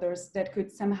disorders that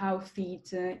could somehow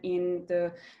fit in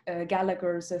the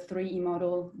Gallagher's 3E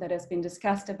model that has been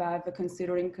discussed above,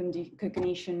 considering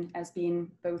cognition as being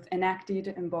both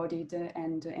enacted, embodied,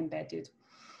 and embedded.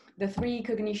 The 3E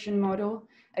cognition model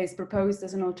is proposed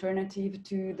as an alternative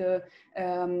to the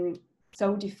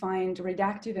so-defined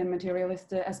reductive and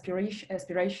materialist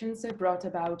aspirations brought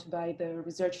about by the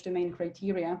research domain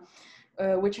criteria,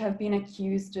 which have been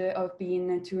accused of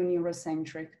being too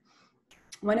neurocentric.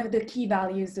 One of the key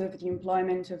values of the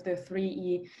employment of the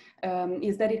 3E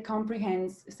is that it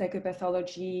comprehends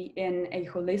psychopathology in a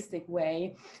holistic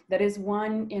way. That is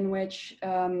one in which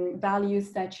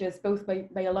values such as both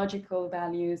biological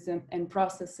values and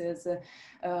processes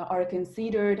are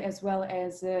considered, as well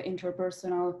as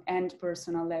interpersonal and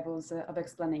personal levels of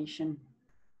explanation.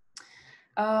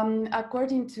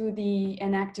 According to the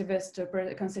enactivist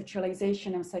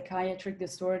conceptualization of psychiatric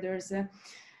disorders,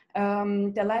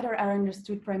 the latter are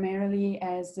understood primarily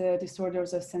as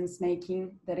disorders of sense-making,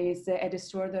 that is a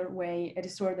disordered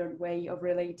way of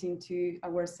relating to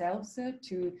ourselves,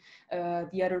 to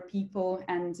the other people,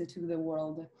 and to the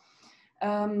world.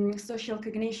 Social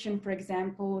cognition, for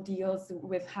example, deals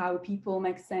with how people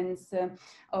make sense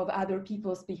of other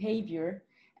people's behavior,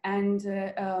 and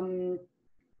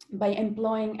by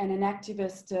employing an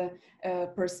enactivist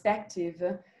perspective,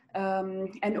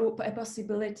 a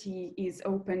possibility is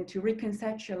open to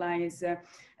reconceptualize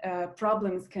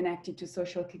problems connected to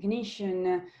social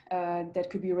cognition that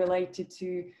could be related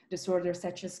to disorders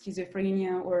such as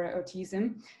schizophrenia or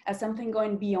autism as something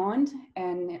going beyond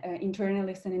an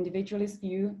internalist and individualist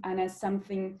view, and as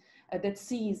something that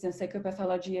sees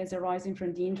psychopathology as arising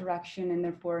from the interaction and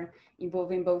therefore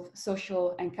involving both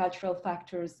social and cultural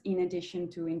factors in addition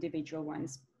to individual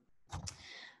ones.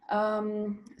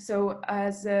 So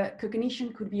as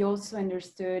cognition could be also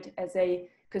understood as a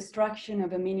construction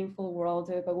of a meaningful world,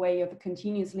 a way of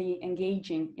continuously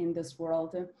engaging in this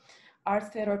world.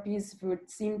 Art therapies would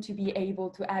seem to be able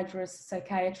to address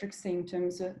psychiatric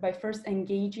symptoms by first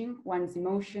engaging one's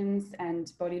emotions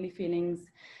and bodily feelings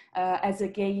as a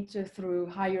gate through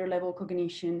higher level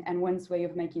cognition and one's way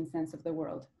of making sense of the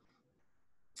world.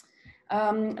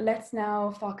 Let's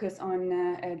now focus on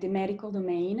the medical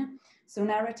domain. So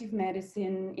narrative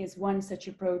medicine is one such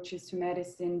approach to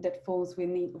medicine that falls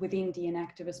within the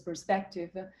enactivist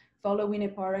perspective, following a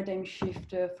paradigm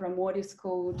shift from what is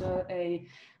called a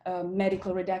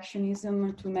medical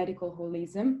reductionism to medical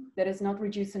holism, that is not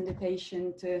reducing the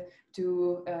patient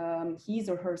to his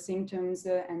or her symptoms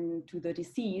and to the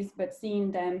disease, but seeing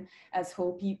them as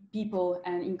whole people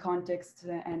and in context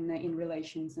and in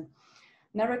relations.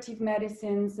 Narrative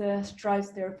medicines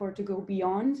strives therefore to go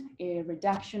beyond a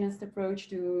reductionist approach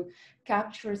to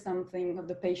capture something of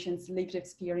the patient's lived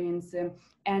experience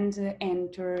and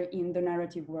enter in the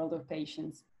narrative world of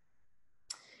patients.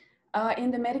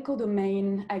 In the medical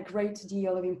domain, a great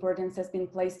deal of importance has been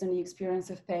placed on the experience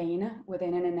of pain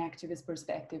within an enactivist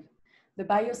perspective. The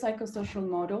biopsychosocial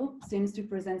model seems to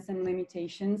present some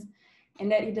limitations in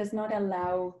that it does not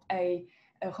allow a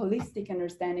holistic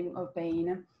understanding of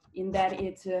pain, in that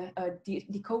it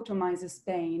dichotomizes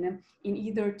pain in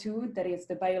either two, that is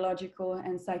the biological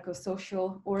and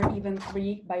psychosocial, or even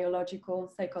three, biological,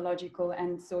 psychological,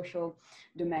 and social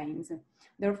domains.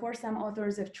 Therefore, some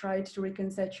authors have tried to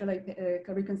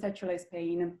reconceptualize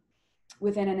pain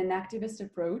within an enactivist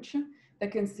approach that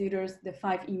considers the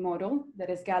 5E model, that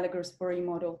is Gallagher's 4E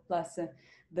model, plus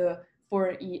the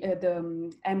 4E,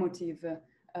 the emotive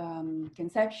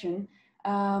conception,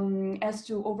 as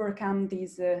to overcome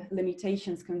these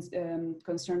limitations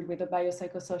concerned with the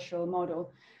biopsychosocial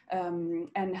model,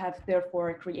 and have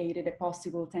therefore created a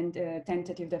possible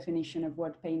tentative definition of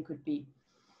what pain could be.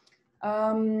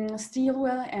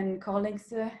 Stilwell and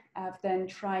colleagues have then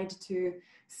tried to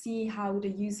see how the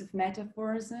use of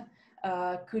metaphors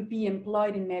could be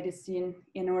employed in medicine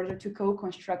in order to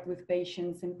co-construct with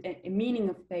patients a meaning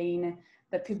of pain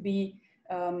that could be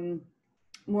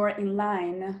more in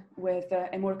line with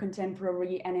a more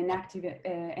contemporary and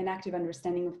enactive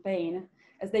understanding of pain,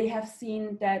 as they have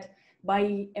seen that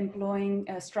by employing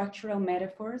structural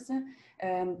metaphors,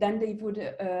 then they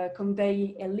would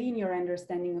convey a linear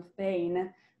understanding of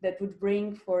pain that would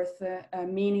bring forth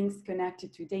meanings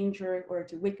connected to danger or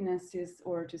to weaknesses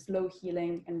or to slow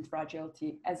healing and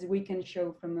fragility, as we can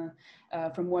show from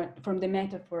the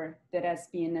metaphor that has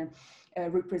been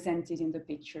represented in the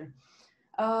picture.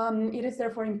 It is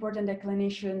therefore important that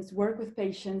clinicians work with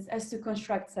patients as to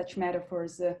construct such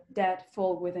metaphors that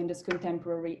fall within this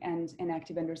contemporary and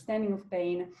enactive understanding of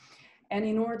pain. And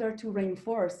in order to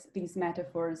reinforce these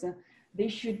metaphors, they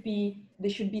should be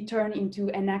turned into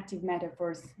enactive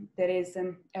metaphors. That is,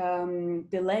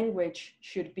 the language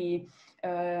should be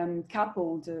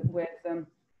coupled with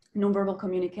nonverbal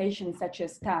communication such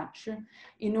as touch,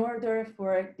 in order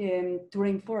to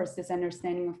reinforce this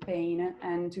understanding of pain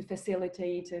and to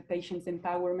facilitate patients'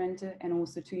 empowerment and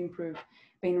also to improve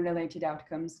pain-related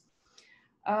outcomes.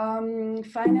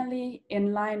 Finally,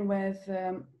 in line with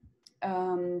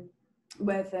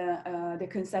the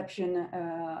conception,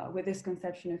 with this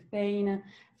conception of pain,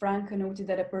 Frank noted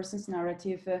that a person's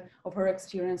narrative of her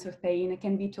experience of pain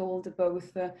can be told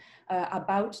both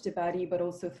about the body, but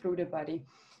also through the body.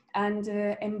 And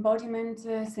embodiment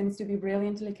seems to be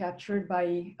brilliantly captured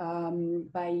by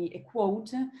a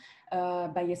quote,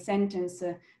 by a sentence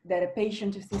that a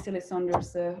patient of Cicely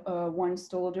Saunders once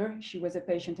told her. She was a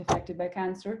patient affected by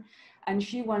cancer. And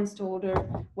she once told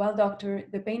her, well, doctor,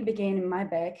 the pain began in my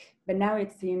back, but now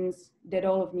it seems that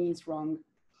all of me is wrong.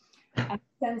 And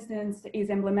this sentence is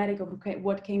emblematic of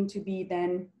what came to be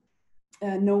then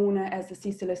known as the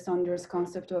Cicely Saunders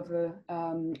concept of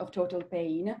total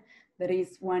pain. That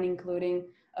is one including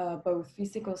both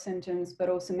physical symptoms, but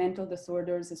also mental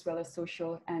disorders, as well as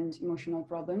social and emotional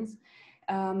problems,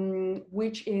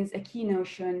 which is a key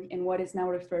notion in what is now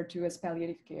referred to as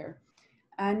palliative care.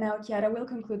 And now Chiara will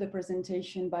conclude the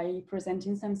presentation by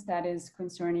presenting some studies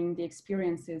concerning the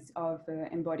experiences of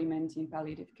embodiment in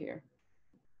palliative care.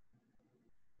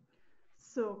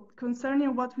 So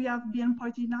concerning what we have been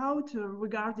pointing out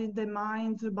regarding the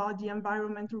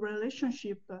mind-body-environment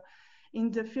relationship, in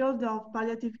the field of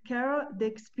palliative care, the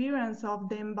experience of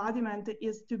the embodiment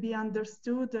is to be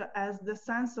understood as the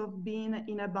sense of being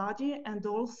in a body, and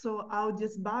also how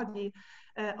this body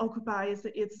occupies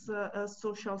its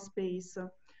social space.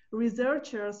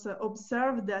 Researchers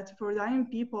observed that for dying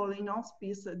people in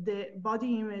hospice, the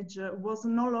body image was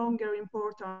no longer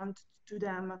important to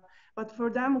them, but for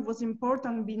them it was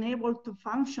important being able to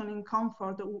function in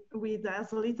comfort with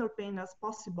as little pain as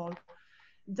possible.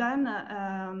 Then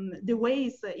the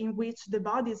ways in which the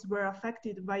bodies were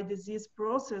affected by disease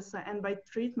process and by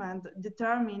treatment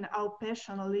determine how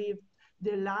patients live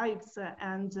their lives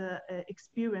and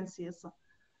experiences.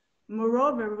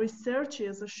 Moreover,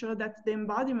 researchers show that the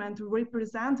embodiment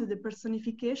represents the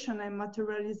personification and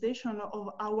materialization of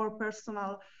our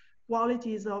personal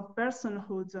qualities of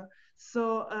personhood.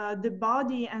 So the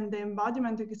body and the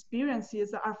embodiment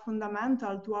experiences are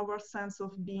fundamental to our sense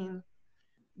of being.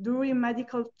 During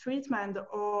medical treatment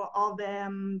or of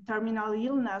terminal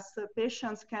illness,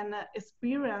 patients can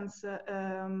experience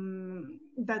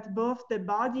that both the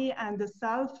body and the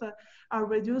self are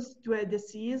reduced to a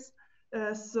disease,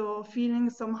 so feeling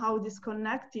somehow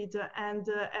disconnected and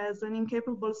as an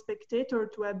incapable spectator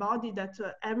to a body that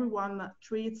everyone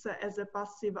treats as a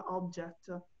passive object.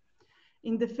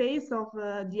 In the face of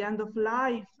the end of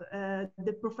life,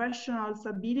 the professional's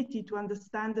ability to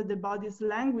understand the body's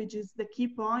language is the key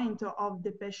point of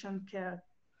the patient care.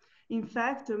 In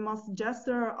fact, most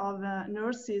gestures of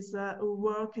nurses who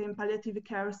work in palliative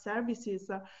care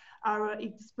services are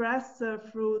expressed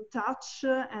through touch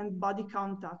and body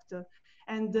contact.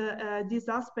 And this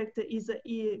aspect is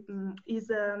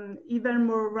even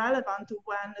more relevant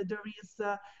when there is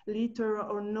little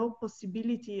or no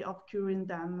possibility of curing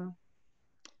them.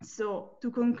 So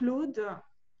to conclude,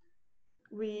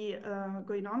 we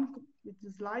going on with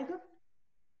the slide.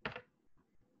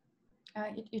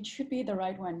 It should be the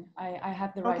right one. I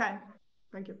have the right. Okay,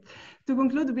 thank you. To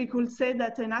conclude, we could say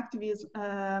that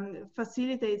enactivism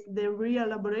facilitates the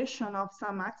re-elaboration of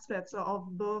some aspects of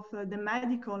both the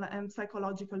medical and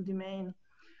psychological domain.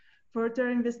 Further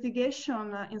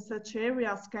investigation in such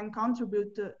areas can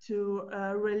contribute to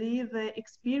relieve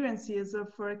experiences,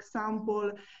 for example,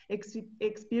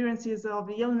 experiences of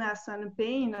illness and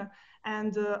pain,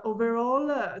 and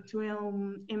overall to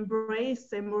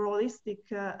embrace a moralistic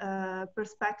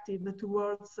perspective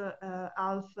towards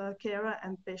health care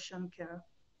and patient care.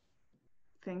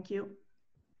 Thank you.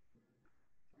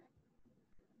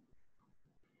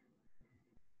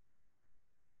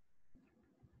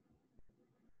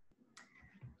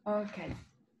 Okay,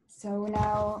 so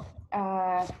now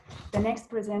the next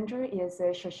presenter is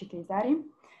Shashi Kesari.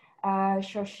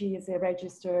 Shoshi is a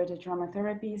registered drama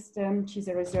therapist. She's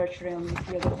a researcher in the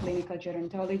field of clinical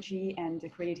gerontology and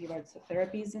creative arts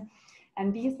therapies.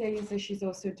 And these days, she's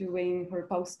also doing her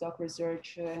postdoc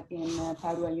research in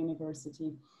Padua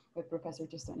University with Professor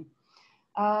Testoni.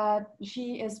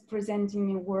 She is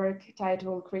presenting a work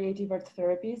titled Creative Art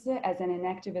Therapies as an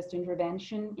enactivist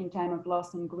intervention in time of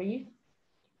loss and grief.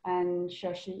 And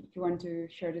Shoshi, if you want to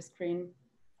share the screen.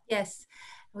 Yes,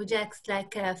 I would just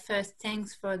like first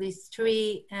thanks for these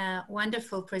three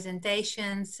wonderful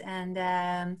presentations, and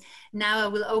now I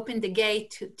will open the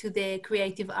gate to the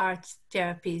creative arts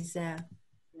therapies.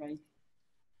 Right.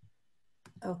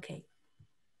 Okay.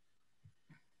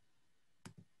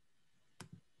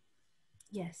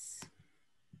 Yes.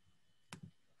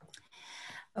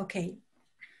 Okay.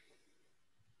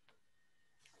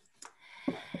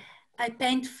 I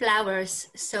paint flowers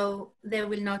so they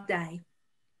will not die.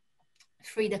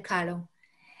 Frida Kahlo.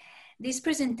 This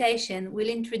presentation will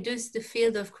introduce the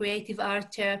field of creative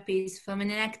art therapies from an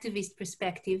enactivist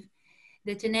perspective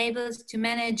that enables to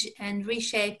manage and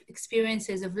reshape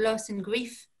experiences of loss and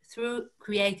grief through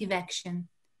creative action.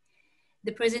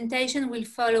 The presentation will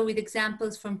follow with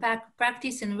examples from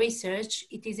practice and research.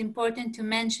 It is important to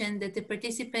mention that the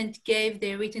participant gave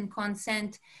their written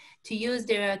consent to use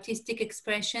their artistic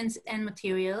expressions and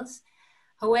materials.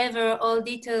 However, all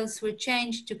details were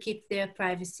changed to keep their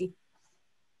privacy.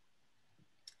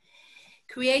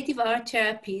 Creative art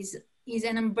therapies is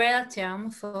an umbrella term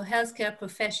for healthcare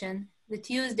profession that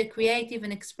use the creative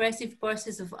and expressive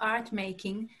process of art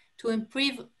making to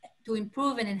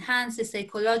improve and enhance the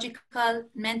psychological,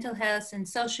 mental health, and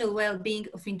social well-being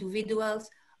of individuals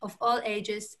of all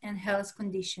ages and health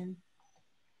conditions.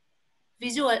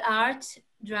 Visual art,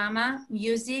 drama,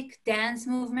 music, dance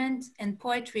movement, and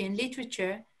poetry and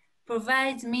literature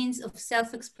provides means of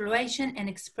self-exploration and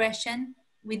expression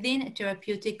within a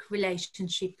therapeutic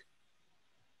relationship.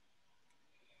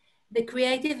 The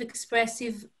creative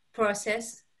expressive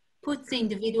process puts the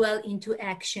individual into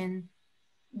action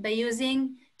by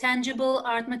using tangible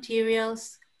art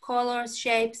materials, colors,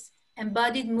 shapes,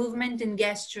 embodied movement and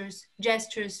gestures,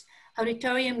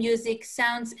 auditory music,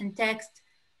 sounds, and text,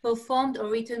 performed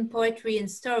or written poetry and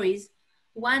stories.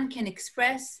 One can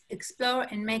express, explore,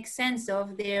 and make sense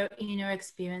of their inner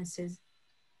experiences.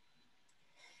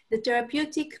 The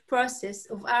therapeutic process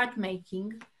of art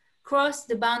making crosses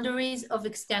the boundaries of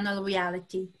external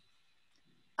reality.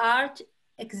 Art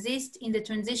exists in the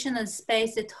transitional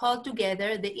space that holds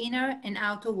together the inner and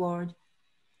outer world.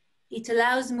 It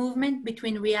allows movement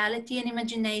between reality and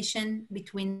imagination,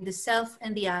 between the self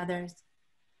and the others,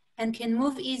 and can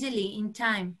move easily in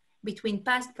time between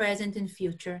past, present, and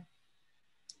future.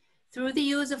 Through the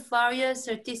use of various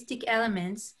artistic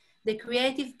elements, the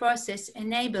creative process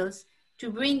enables to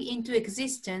bring into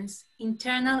existence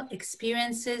internal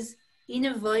experiences,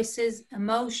 inner voices,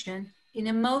 emotion in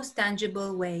a most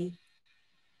tangible way.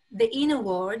 The inner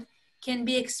world can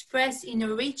be expressed in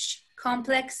a rich,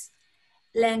 complex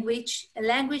language, a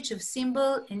language of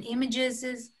symbols and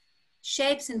images,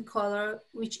 shapes and color,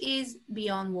 which is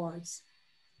beyond words.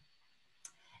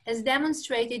 As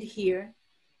demonstrated here,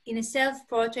 in a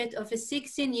self-portrait of a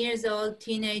 16-year-old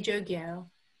teenager girl.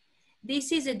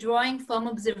 This is a drawing from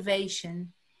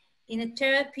observation. In a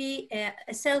therapy,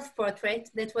 a self-portrait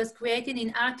that was created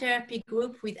in art therapy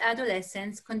group with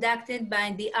adolescents conducted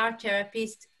by the art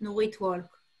therapist Nurit Wolk.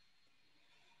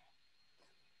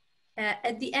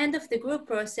 At the end of the group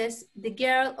process, the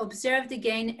girl observed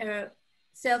again her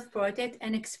self-portrait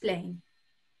and explained.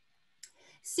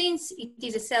 Since it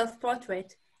is a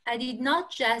self-portrait, I did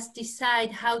not just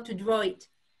decide how to draw it.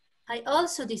 I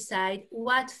also decide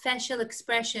what facial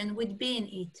expression would be in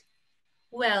it.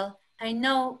 Well, I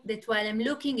know that while I'm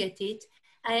looking at it,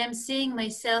 I am seeing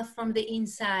myself from the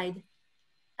inside.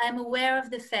 I'm aware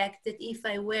of the fact that if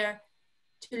I were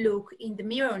to look in the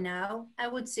mirror now, I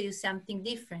would see something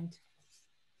different.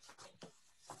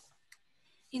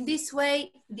 In this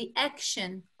way, the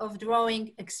action of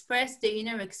drawing expresses the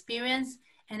inner experience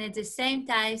and at the same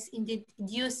time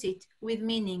induce it with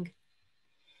meaning.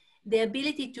 The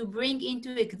ability to bring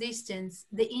into existence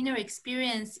the inner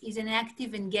experience is an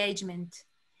active engagement.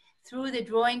 Through the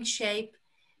drawing shape,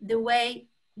 the way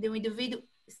the individual,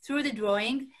 through the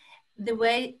drawing, the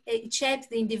way it shapes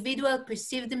the individual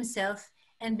perceive themselves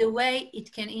and the way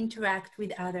it can interact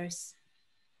with others.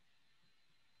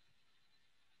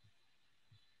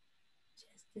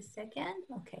 Just a second,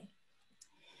 okay.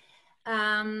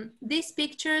 These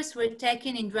pictures were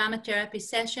taken in drama therapy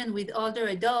session with older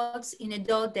adults in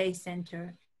Adult Day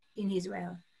Center in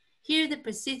Israel. Here, the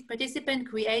participant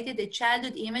created a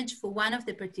childhood image for one of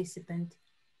the participants.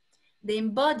 The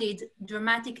embodied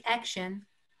dramatic action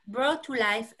brought to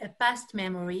life a past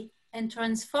memory and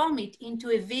transformed it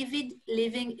into a vivid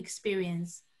living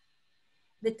experience.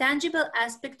 The tangible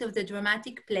aspect of the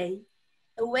dramatic play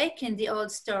awakened the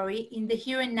old story in the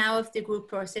here and now of the group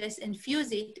process and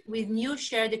fuse it with new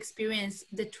shared experience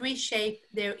that reshape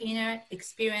their inner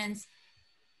experience.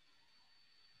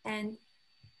 And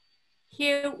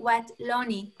hear what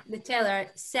Lonnie, the teller,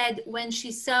 said when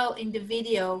she saw in the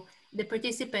video the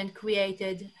participant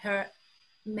created her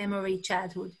memory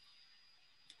childhood.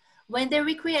 When they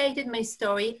recreated my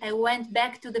story, I went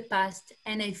back to the past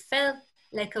and I felt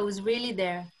like I was really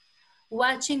there,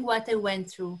 watching what I went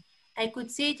through. I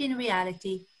could see it in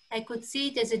reality. I could see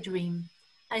it as a dream.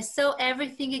 I saw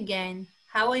everything again,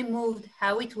 how I moved,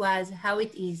 how it was, how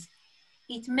it is.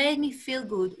 It made me feel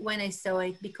good when I saw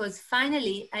it because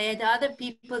finally I had other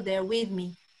people there with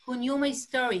me who knew my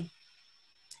story.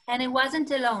 And I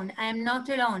wasn't alone. I am not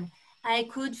alone. I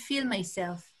could feel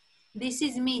myself. This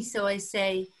is me, so I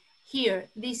say, here,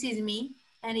 this is me,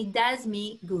 and it does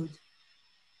me good.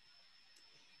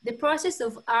 The process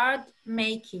of art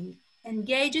making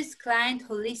engages client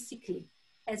holistically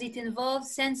as it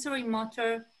involves sensory,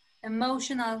 motor,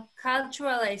 emotional,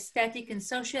 cultural, aesthetic, and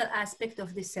social aspect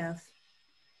of the self.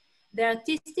 The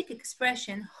artistic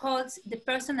expression holds the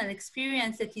personal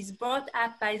experience that is brought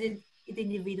up by the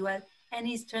individual and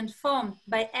is transformed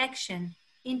by action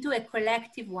into a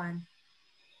collective one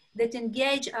that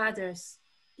engage others.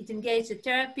 It engages the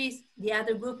therapist, the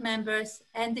other group members,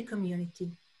 and the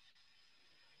community.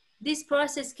 This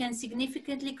process can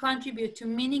significantly contribute to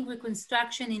meaning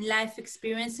reconstruction in life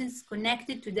experiences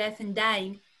connected to death and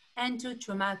dying and to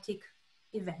traumatic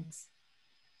events.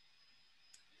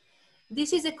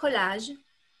 This is a collage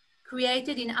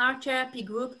created in art therapy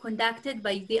group conducted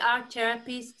by the art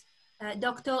therapist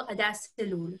Dr. Adas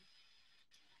Elul.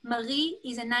 Marie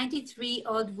is a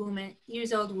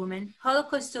 93-years-old woman,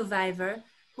 Holocaust survivor,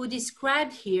 who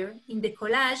described here in the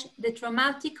collage the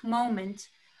traumatic moment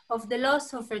of the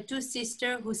loss of her two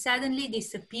sisters who suddenly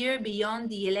disappear beyond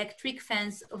the electric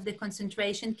fence of the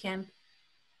concentration camp,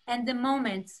 and the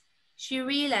moments she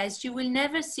realized she will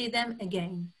never see them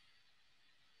again.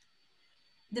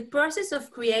 The process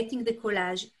of creating the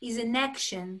collage is an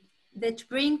action that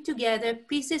brings together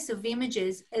pieces of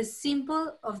images as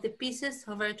simple of the pieces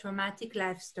of her traumatic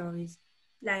life story.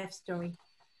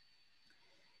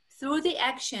 Through the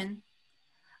action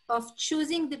of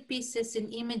choosing the pieces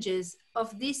and images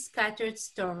of this scattered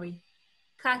story,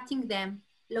 cutting them,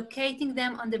 locating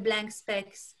them on the blank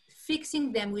specs,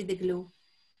 fixing them with the glue,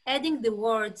 adding the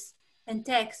words and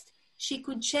text, she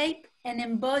could shape and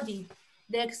embody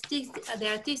the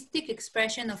artistic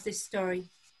expression of the story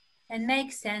and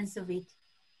make sense of it.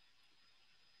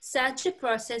 Such a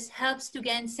process helps to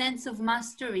gain sense of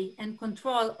mastery and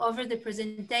control over the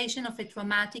presentation of a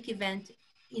traumatic event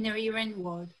in a real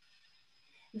world.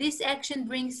 This action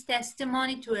brings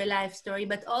testimony to a life story,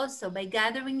 but also by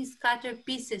gathering scattered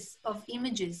pieces of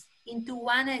images into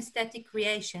one aesthetic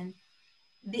creation,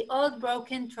 the old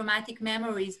broken traumatic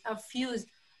memories are fused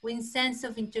with sense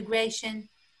of integration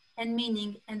and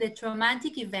meaning, and the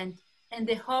traumatic event and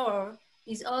the horror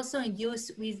is also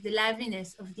induced with the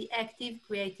liveliness of the active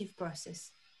creative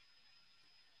process.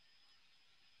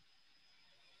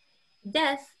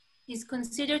 Death is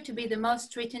considered to be the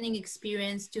most threatening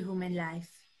experience to human life,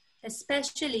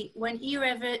 especially when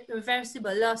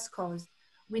irreversible loss caused,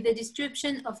 with the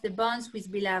disruption of the bonds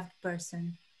with beloved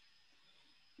person.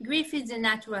 Grief is a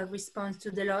natural response to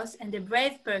the loss, and the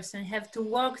brave person have to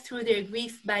walk through their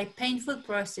grief by a painful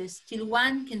process till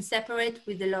one can separate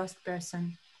with the lost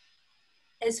person.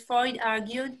 As Freud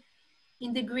argued,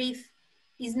 the grief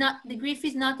is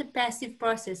not a passive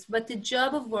process, but a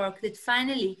job of work that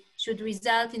finally should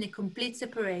result in a complete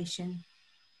separation.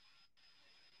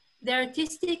 The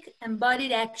artistic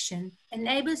embodied action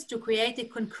enables to create a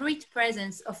concrete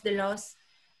presence of the loss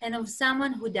and of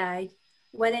someone who died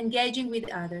while engaging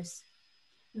with others.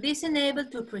 This enables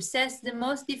to process the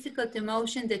most difficult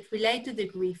emotions that relate to the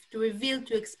grief, to reveal,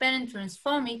 to expand and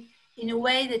transform it in a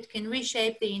way that can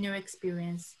reshape the inner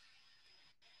experience.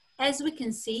 As we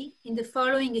can see in the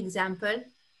following example,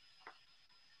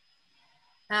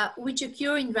 which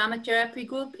occur in drama therapy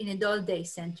group in Adult Day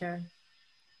Center.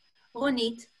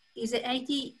 Ronit is an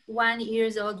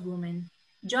 81-year-old woman,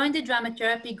 joined the drama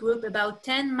therapy group about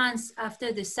 10 months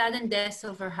after the sudden death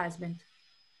of her husband.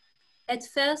 At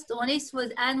first, Ronit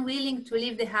was unwilling to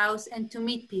leave the house and to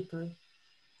meet people.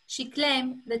 She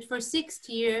claimed that for 6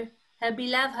 years, her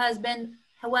beloved husband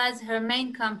was her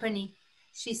main company.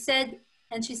 She said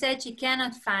she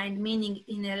cannot find meaning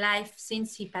in her life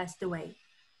since he passed away.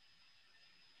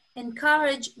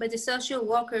 Encouraged by the social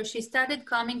worker, she started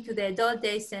coming to the adult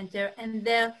day center, and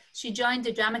there she joined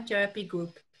the drama therapy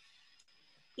group.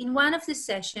 In one of the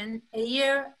sessions, a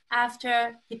year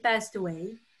after he passed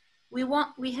away,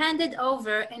 we handed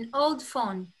over an old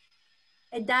phone,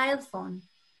 a dial phone,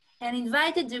 and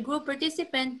invited the group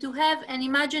participant to have an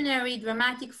imaginary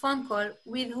dramatic phone call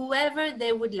with whoever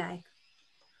they would like.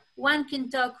 One can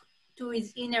talk to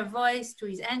his inner voice, to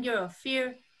his anger or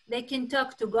fear. They can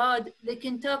talk to God. They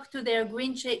can talk to their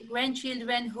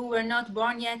grandchildren who were not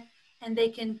born yet. And they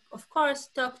can, of course,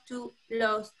 talk to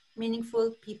lost,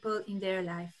 meaningful people in their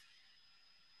life.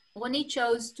 Ronit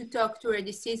chose to talk to her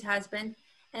deceased husband,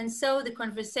 and so the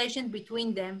conversation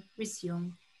between them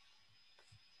resumed.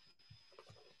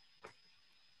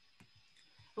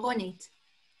 Ronit: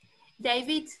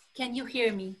 David, can you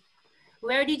hear me?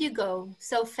 Where did you go?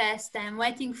 So fast, I am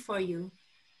waiting for you.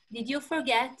 Did you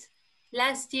forget?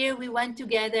 Last year we went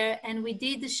together and we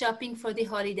did the shopping for the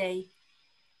holiday.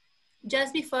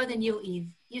 Just before the New Eve,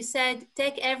 you said,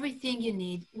 take everything you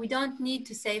need. We don't need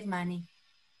to save money.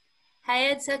 I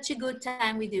had such a good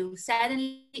time with you.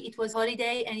 Suddenly it was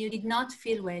holiday and you did not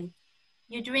feel well.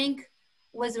 Your drink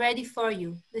was ready for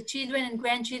you. The children and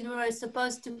grandchildren were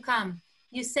supposed to come.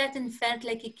 You sat and felt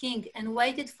like a king and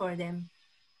waited for them.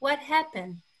 What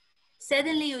happened?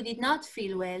 Suddenly you did not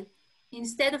feel well.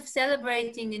 Instead of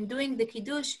celebrating and doing the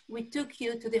kiddush, we took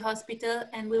you to the hospital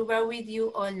and we were with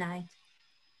you all night.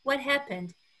 What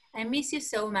happened? I miss you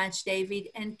so much, David,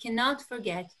 and cannot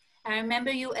forget. I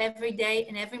remember you every day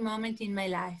and every moment in my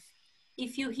life.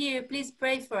 If you hear, please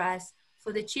pray for us,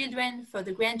 for the children, for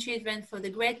the grandchildren, for the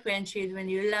great-grandchildren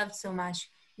you loved so much.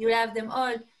 You love them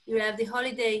all. You love the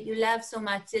holiday. You love so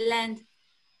much the land.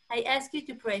 I ask you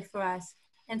to pray for us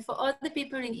and for all the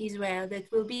people in Israel that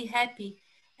will be happy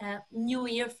new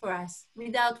year for us,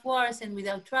 without wars and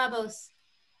without troubles.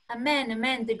 Amen,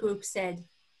 amen, the group said.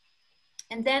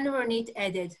 And then Ronit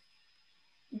added,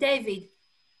 David,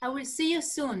 I will see you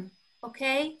soon,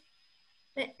 okay?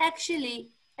 But actually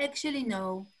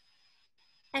no.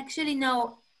 Actually,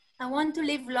 no. I want to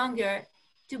live longer,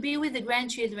 to be with the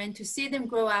grandchildren, to see them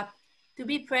grow up, to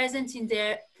be present in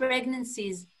their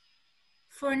pregnancies.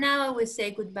 For now, I will say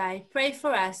goodbye. Pray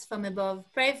for us from above.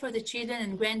 Pray for the children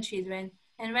and grandchildren,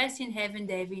 and rest in heaven,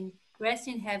 David. Rest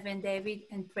in heaven, David,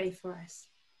 and pray for us.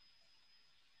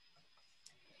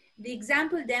 The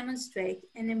example demonstrates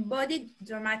an embodied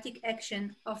dramatic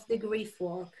action of the grief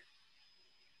work.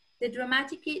 The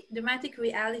dramatic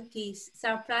realities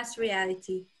surplus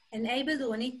reality enabled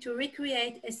Ronit to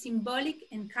recreate a symbolic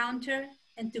encounter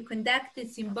and to conduct a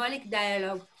symbolic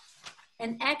dialogue,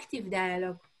 an active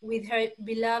dialogue with her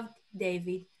beloved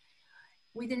David,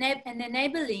 and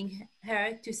enabling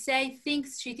her to say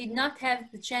things she did not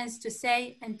have the chance to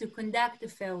say and to conduct a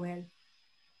farewell.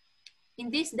 In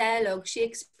this dialogue, she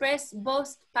expressed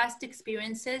both past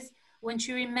experiences when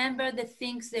she remembered the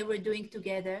things they were doing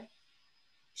together.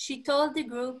 She told the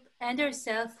group and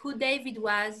herself who David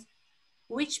was,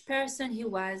 which person he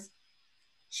was.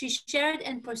 She shared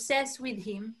and processed with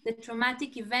him the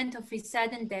traumatic event of his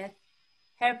sudden death,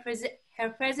 her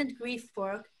present grief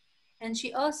work, and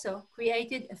she also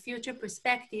created a future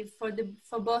perspective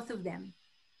for both of them.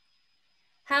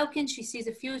 How can she see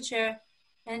the future?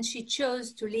 And she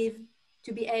chose to live,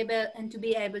 to be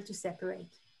able to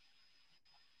separate.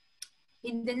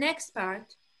 In the next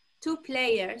part, two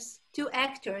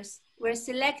actors were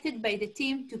selected by the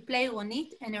team to play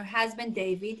Ronit and her husband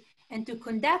David and to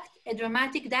conduct a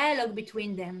dramatic dialogue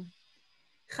between them.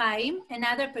 Chaim,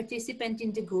 another participant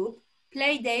in the group,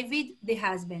 played David, the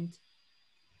husband.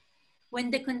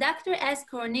 When the conductor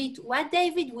asked Ronit what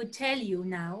David would tell you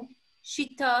now, she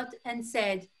thought and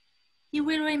said, he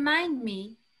will remind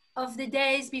me of the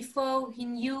days before we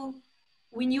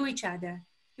knew each other.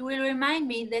 He will remind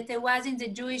me that I was in the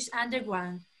Jewish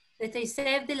underground, that I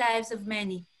saved the lives of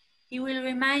many. He will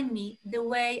remind me the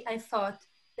way I fought,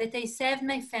 that I saved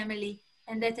my family,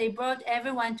 and that I brought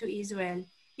everyone to Israel.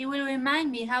 He will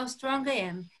remind me how strong I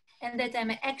am, and that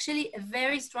I'm actually a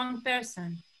very strong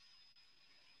person.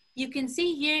 You can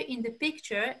see here in the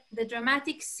picture the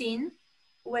dramatic scene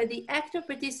where the actor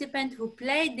participant who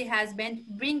played the husband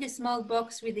brings a small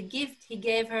box with a gift he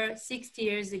gave her 60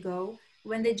 years ago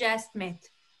when they just met.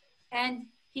 And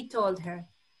he told her,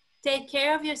 take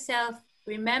care of yourself.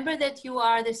 Remember that you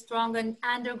are the strong and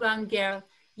underground girl.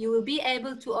 You will be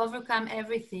able to overcome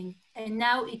everything. And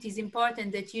now it is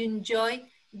important that you enjoy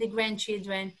the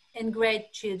grandchildren and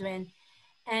great children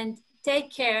and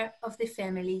take care of the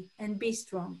family and be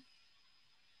strong.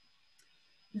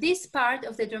 This part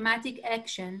of the dramatic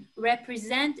action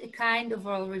represents a kind of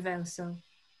role reversal.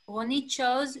 Ronnie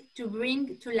chose to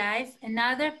bring to life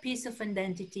another piece of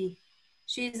identity.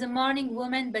 She is a morning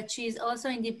woman, but she is also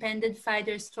independent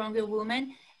fighter, stronger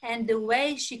woman, and the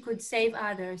way she could save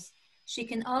others, she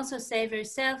can also save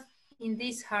herself in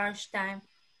this harsh time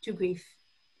to grief.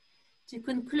 To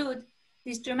conclude,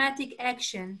 this dramatic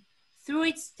action, through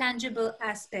its tangible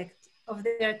aspect of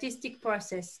the artistic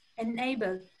process,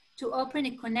 enabled to open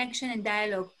a connection and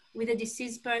dialogue with a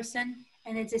deceased person,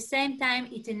 and at the same time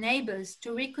it enables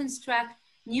to reconstruct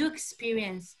new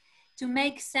experience, to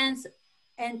make sense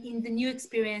and in the new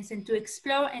experience, and to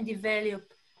explore and develop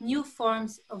new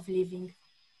forms of living.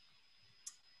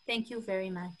 Thank you very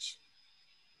much.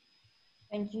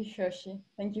 Thank you, Shoshi.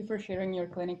 Thank you for sharing your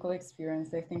clinical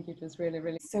experience. I think it was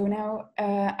really. So now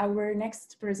our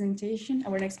next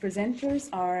presenters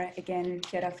are again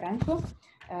Chiara Franco,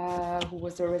 who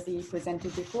was already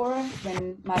presented before,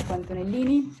 then Marco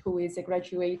Antonellini, who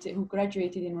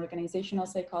graduated in organizational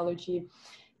psychology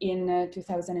in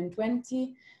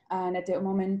 2020. And at the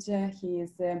moment, he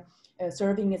is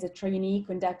serving as a trainee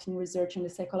conducting research on the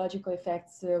psychological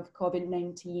effects of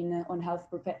COVID-19 on health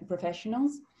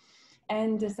professionals.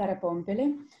 And Sara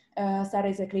Pompele. Sara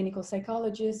is a clinical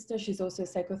psychologist. She's also a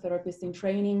psychotherapist in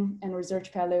training and research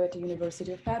fellow at the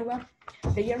University of Padua.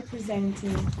 They are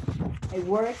presenting a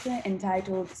work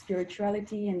entitled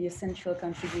Spirituality and the Essential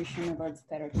Contribution of Arts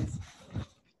Therapies.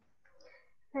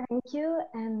 Thank you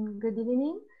and good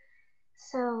evening.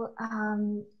 So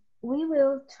we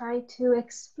will try to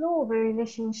explore the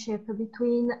relationship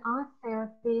between art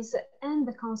therapies and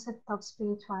the concept of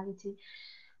spirituality.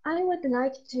 I would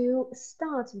like to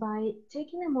start by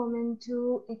taking a moment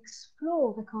to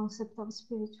explore the concept of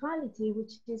spirituality,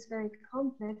 which is very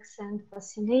complex and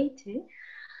fascinating.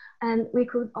 And we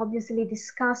could obviously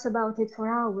discuss about it for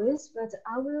hours, but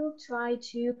I will try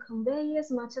to convey as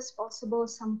much as possible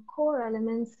some core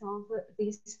elements of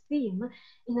this theme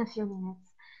in a few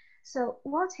minutes. So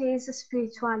what is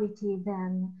spirituality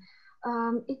then?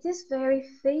 It is very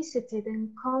faceted and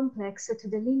complex to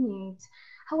delineate.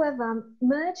 However,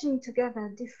 merging together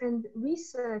different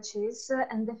researches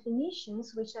and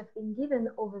definitions which have been given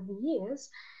over the years,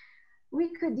 we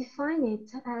could define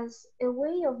it as a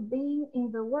way of being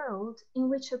in the world in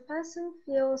which a person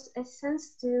feels a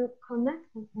sense to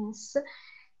connectedness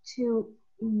to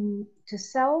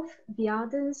self, the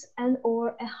others, and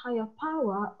or a higher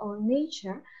power or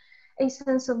nature, a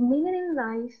sense of meaning in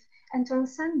life and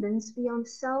transcendence beyond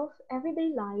self, everyday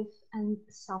life, and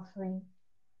suffering.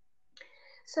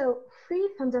 So, three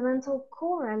fundamental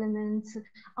core elements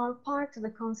are part of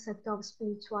the concept of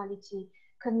spirituality: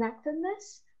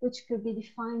 connectedness, which could be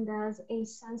defined as a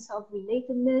sense of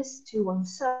relatedness to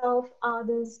oneself,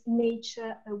 others,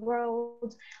 nature, the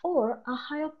world, or a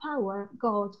higher power,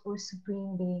 God or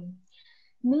supreme being.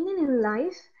 Meaning in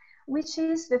life, which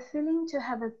is the feeling to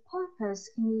have a purpose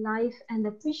in life and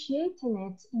appreciating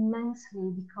it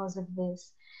immensely because of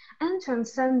this. And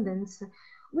transcendence,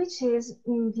 which is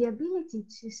the ability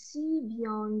to see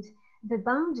beyond the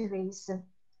boundaries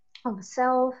of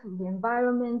self, the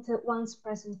environment, one's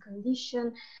present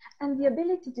condition, and the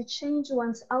ability to change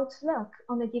one's outlook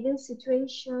on a given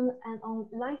situation and on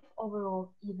life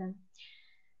overall even.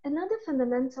 Another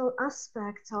fundamental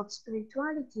aspect of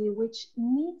spirituality which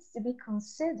needs to be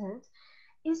considered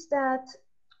is that,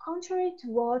 contrary to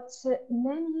what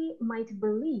many might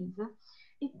believe,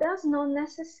 it does not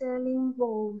necessarily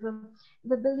involve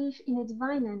the belief in a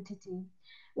divine entity,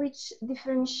 which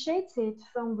differentiates it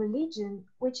from religion,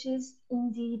 which is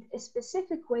indeed a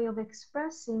specific way of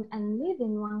expressing and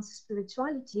living one's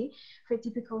spirituality for a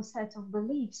typical set of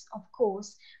beliefs, of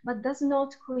course, but does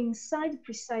not coincide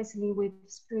precisely with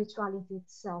spirituality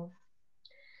itself.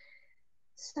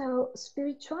 So,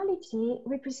 spirituality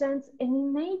represents an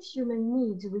innate human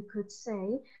need, we could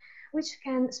say, which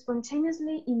can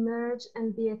spontaneously emerge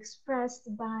and be expressed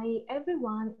by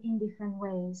everyone in different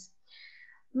ways.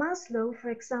 Maslow, for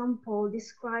example,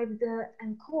 described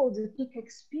and called peak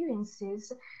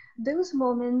experiences those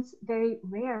moments, very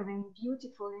rare and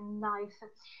beautiful in life,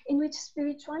 in which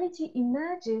spirituality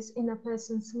emerges in a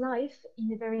person's life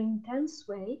in a very intense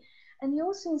way. And he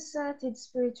also inserted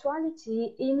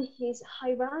spirituality in his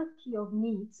hierarchy of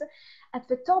needs at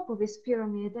the top of his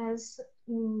pyramid as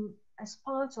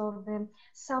part of the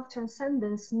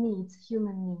self-transcendence needs,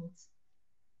 human needs.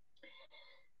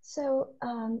 So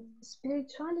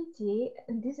spirituality,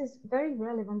 and this is very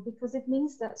relevant because it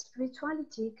means that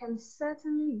spirituality can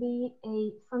certainly be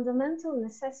a fundamental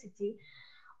necessity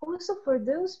also for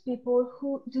those people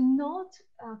who do not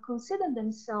consider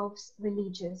themselves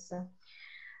religious.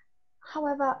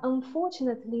 However,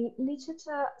 unfortunately,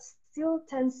 literature still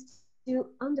tends to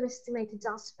underestimate this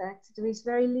aspect. There is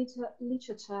very little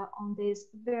literature on this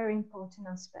very important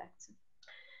aspect.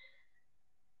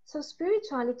 So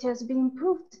spirituality has been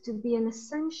proved to be an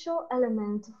essential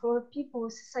element for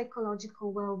people's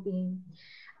psychological well-being.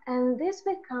 And this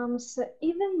becomes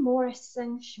even more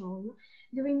essential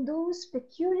during those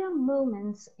peculiar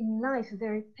moments in life,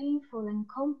 very painful and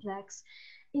complex,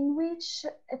 in which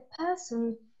a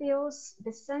person feels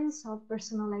the sense of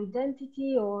personal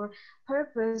identity or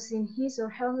purpose in his or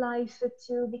her life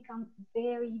to become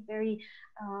very, very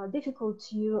difficult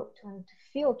to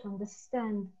feel, to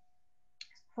understand.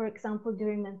 For example,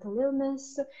 during mental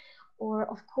illness, or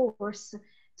of course,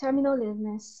 terminal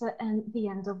illness and the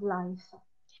end of life.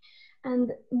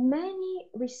 And many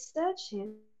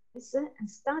researches and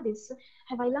studies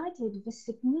have highlighted the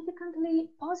significantly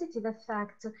positive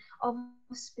effect of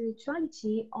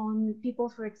spirituality on people,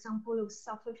 for example, who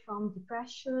suffer from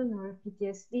depression or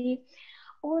PTSD,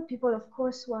 or people, of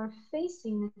course, who are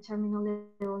facing a terminal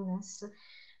illness,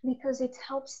 because it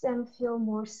helps them feel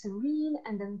more serene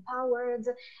and empowered.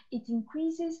 It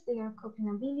increases their coping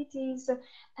abilities,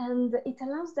 and it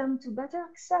allows them to better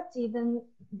accept even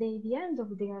the end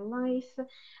of their life,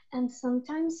 and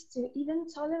sometimes to even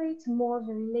tolerate more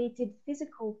the related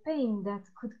physical pain that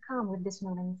could come with this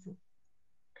moment.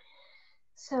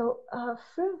 So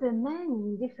through the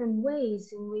many different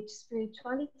ways in which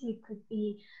spirituality could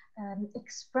be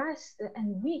expressed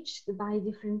and reached by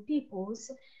different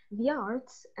peoples, the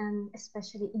arts, and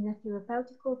especially in a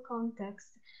therapeutical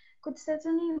context, could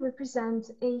certainly represent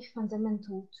a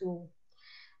fundamental tool.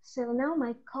 So now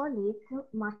my colleague,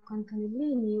 Marco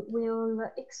Antonellini, will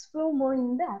explore more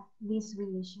in depth this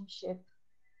relationship.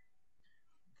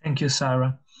 Thank you,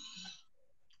 Sarah.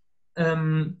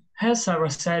 As Sarah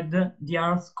said, the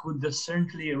arts could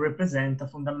certainly represent a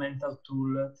fundamental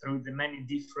tool through the many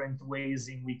different ways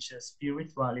in which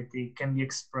spirituality can be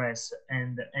expressed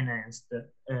and enhanced,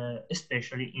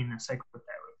 especially in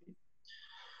psychotherapy.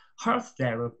 Art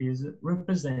therapies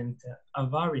represent a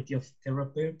variety of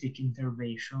therapeutic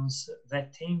interventions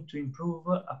that aim to improve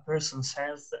a person's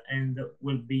health and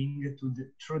well-being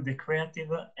through the creative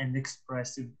and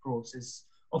expressive process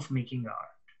of making art.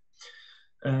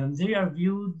 They are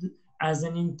viewed as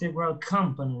an integral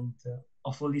component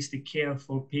of holistic care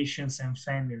for patients and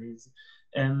families,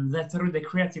 that through the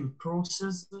creative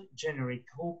process generate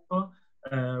hope,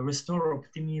 restore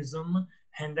optimism,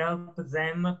 and help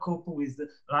them cope with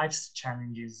life's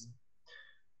challenges.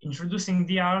 Introducing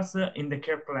the arts in the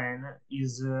care plan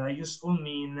is a useful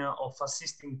means of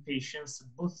assisting patients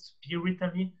both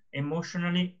spiritually,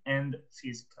 emotionally, and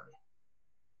physically.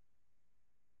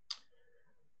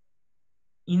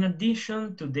 In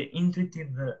addition to the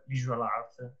intuitive visual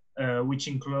art, which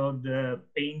include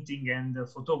painting and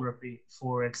photography,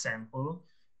 for example,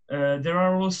 there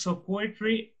are also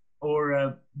poetry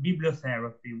or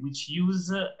bibliotherapy, which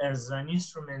use as an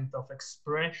instrument of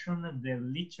expression the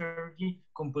liturgy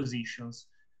compositions,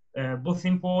 both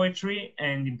in poetry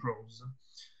and in prose.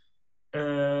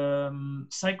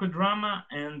 Psychodrama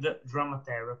and drama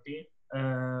therapy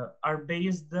are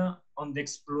based on the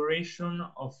exploration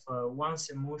of one's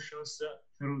emotions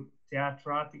through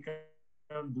theatrical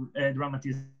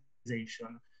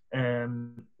dramatization,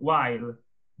 while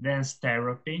dance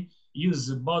therapy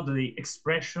uses bodily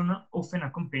expression often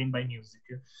accompanied by music.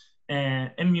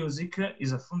 And music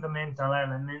is a fundamental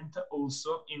element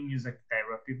also in music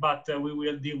therapy, but we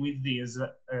will deal with this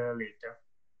later.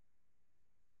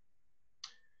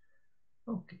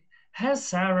 Okay. As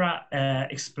Sarah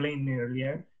explained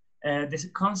earlier, the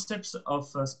concepts of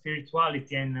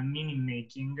spirituality and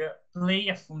meaning-making play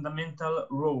a fundamental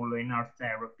role in art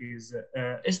therapies,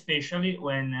 especially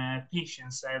when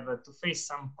patients have to face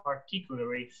some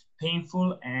particularly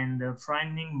painful and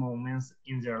frightening moments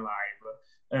in their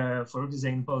life, for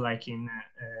example, like in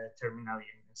terminal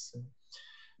illness.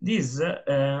 This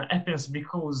happens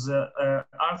because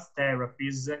art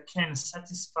therapies can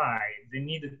satisfy the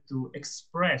need to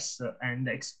express and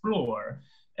explore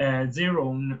their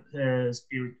own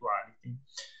spirituality.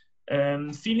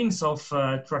 Feelings of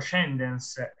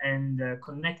transcendence and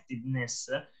connectedness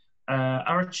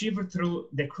are achieved through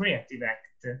the creative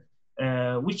act,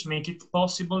 which make it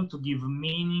possible to give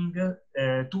meaning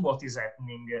to what is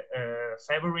happening,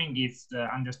 favoring its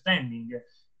understanding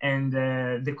and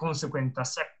the consequent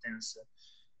acceptance,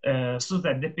 so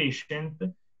that the patient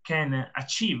can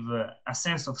achieve a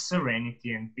sense of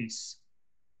serenity and peace.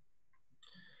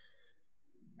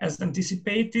 As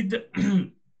anticipated,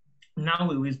 now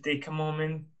we will take a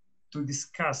moment to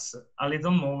discuss a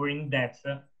little more in depth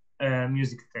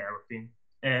music therapy.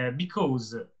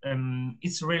 because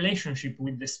its relationship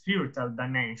with the spiritual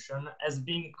dimension has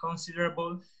been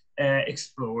considerably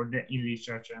explored in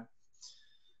literature.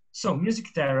 So music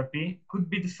therapy could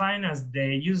be defined as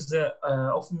the use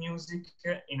of music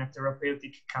in a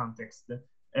therapeutic context,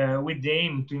 with the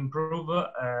aim to improve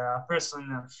a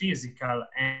person's physical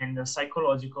and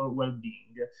psychological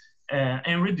well-being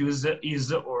and reduce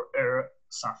his or her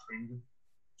suffering.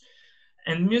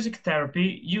 And music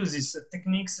therapy uses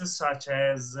techniques such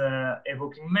as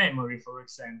evoking memory, for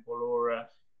example, or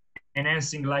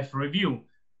enhancing life review,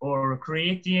 or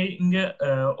creating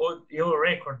audio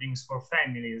recordings for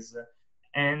families,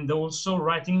 and also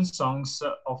writing songs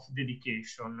of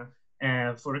dedication.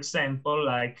 For example,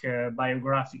 like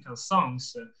biographical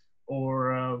songs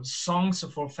or songs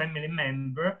for family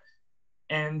member,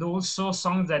 and also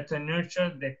songs that nurture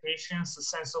the patient's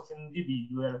sense of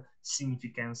individual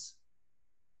significance.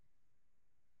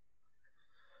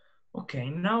 Okay,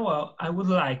 now I would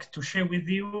like to share with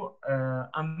you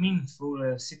a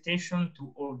meaningful citation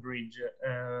to Aldridge,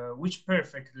 which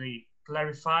perfectly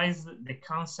clarifies the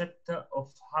concept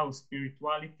of how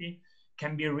spirituality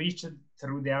can be reached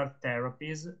through the art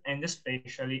therapies and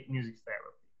especially music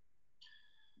therapy.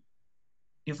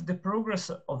 If the progress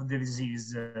of the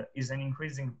disease is an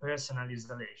increasing personal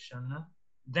isolation,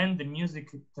 then the music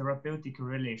therapeutic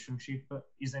relationship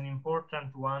is an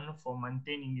important one for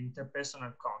maintaining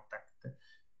interpersonal contact,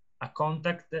 a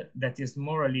contact that is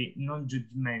morally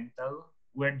non-judgmental,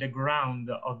 where the ground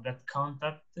of that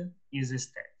contact is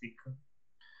aesthetic.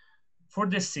 For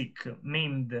the sick,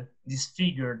 maimed,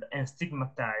 disfigured, and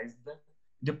stigmatized,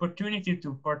 the opportunity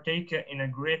to partake in a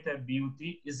greater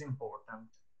beauty is important.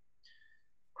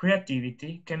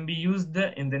 Creativity can be used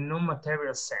in the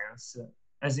non-material sense,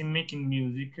 as in making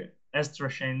music, as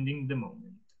transcending the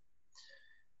moment.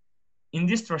 In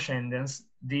this transcendence,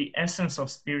 the essence of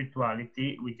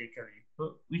spirituality we take a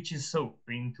leap, which is sought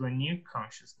into a new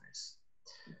consciousness.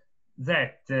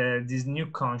 That this new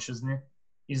consciousness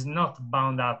is not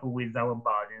bound up with our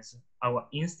bodies, our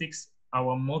instincts,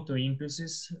 our motor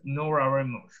impulses, nor our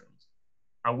emotions,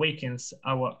 awakens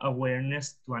our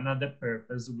awareness to another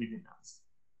purpose within us.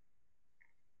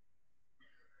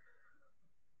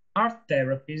 Art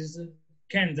therapies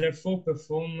can therefore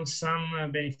perform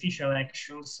some beneficial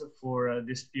actions for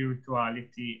the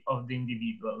spirituality of the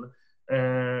individual,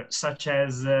 such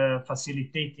as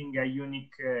facilitating a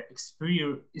unique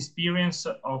experience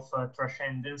of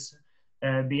transcendence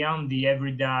beyond the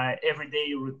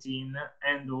everyday routine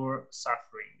and or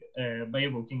suffering by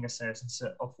evoking a sense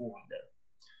of wonder,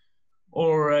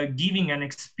 or giving an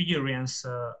experience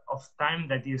of time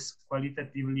that is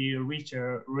qualitatively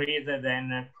richer rather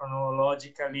than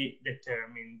chronologically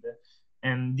determined.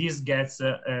 And this gets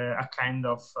a kind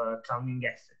of calming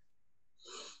effect.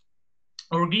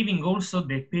 Or giving also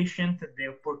the patient the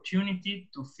opportunity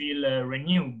to feel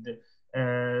renewed,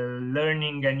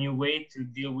 learning a new way to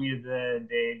deal with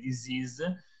the disease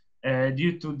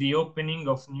due to the opening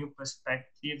of new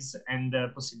perspectives and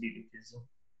possibilities.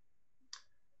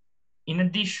 In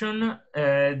addition,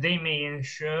 they may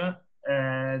ensure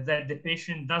that the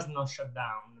patient does not shut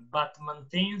down, but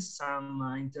maintains some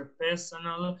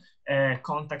interpersonal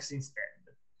contacts instead.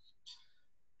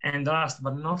 And last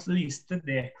but not least,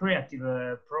 the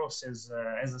creative process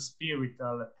as a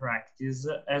spiritual practice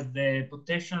has the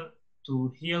potential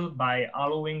to heal by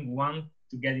allowing one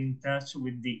to get in touch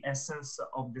with the essence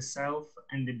of the self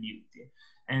and the beauty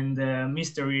and the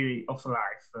mystery of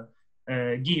life.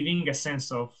 Giving a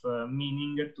sense of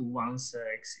meaning to one's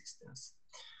existence.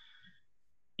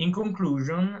 In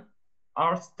conclusion,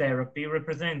 art therapy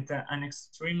represents an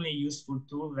extremely useful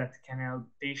tool that can help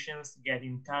patients get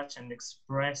in touch and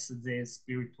express their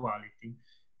spirituality,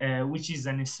 which is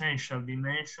an essential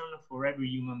dimension for every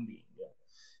human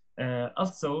being.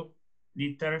 Also,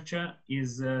 literature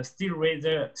is still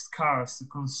rather scarce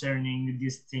concerning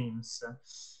these themes.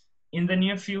 In the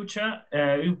near future,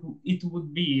 it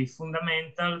would be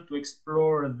fundamental to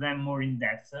explore them more in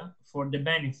depth for the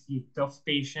benefit of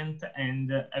patients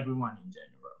and everyone in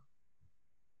general.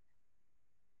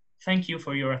 Thank you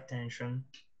for your attention.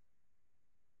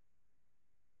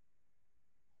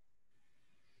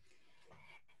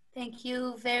 Thank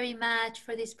you very much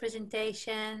for this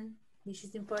presentation. This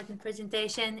is an important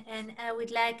presentation, and I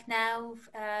would like now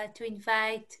to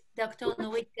invite Dr.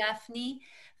 Nurit Gafni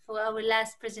for our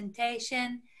last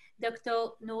presentation.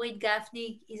 Dr. Nurit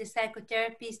Gafni is a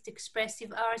psychotherapist,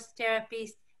 expressive arts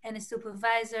therapist, and a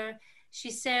supervisor.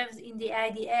 She serves in the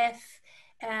IDF.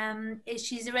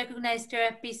 She's a recognized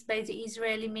therapist by the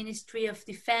Israeli Ministry of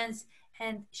Defense,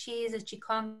 and she is a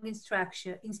Qigong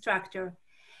instructor.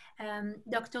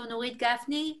 Dr. Nurit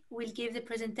Gafni will give the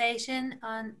presentation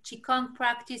on Qigong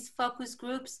practice focus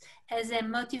groups as a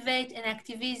motivate and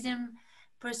activism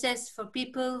process for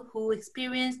people who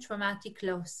experience traumatic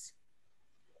loss.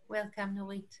 Welcome,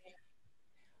 Nurit.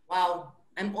 Wow,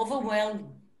 I'm overwhelmed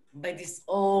by this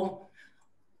all,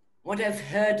 what I've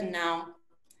heard now.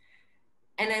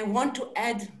 And I want to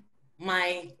add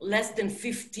my less than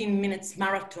 15 minutes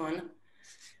marathon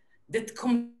that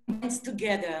combines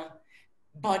together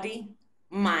body,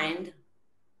 mind,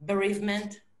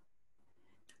 bereavement,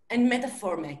 and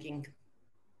metaphor making.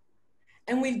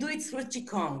 And we'll do it through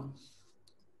Qigong.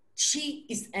 Qi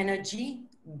is energy,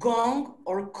 Gong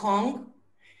or Kong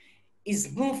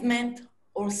is movement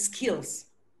or skills.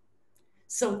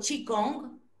 So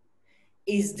Qigong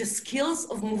is the skills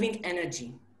of moving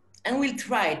energy. And we'll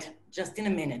try it just in a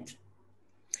minute.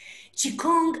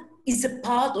 Qigong is a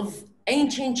part of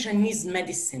ancient Chinese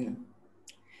medicine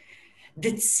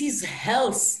that sees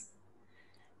health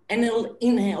in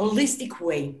a holistic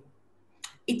way.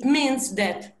 It means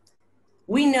that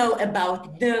we know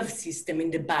about nerve system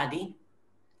in the body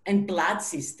and blood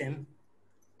system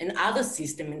and other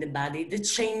system in the body. The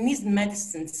Chinese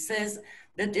medicine says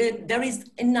that there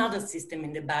is another system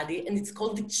in the body, and it's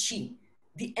called the Qi,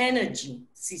 the energy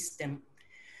system,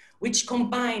 which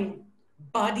combine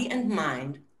body and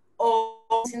mind,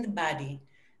 all in the body,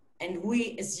 and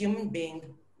we as human beings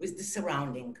with the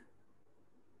surrounding.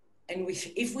 And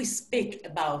if we speak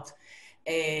about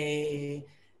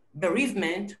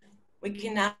bereavement, we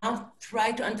can now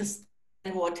try to understand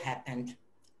what happened,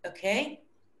 okay?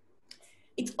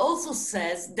 It also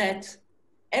says that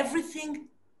everything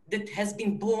that has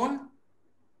been born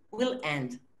will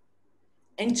end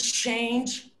and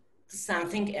change to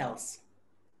something else.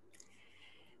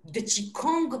 The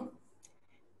Qigong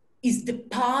is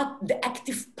the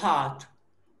active part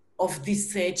of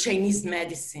this Chinese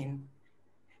medicine.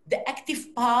 The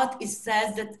active part, it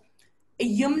says that a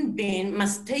human being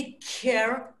must take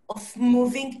care of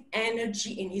moving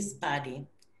energy in his body.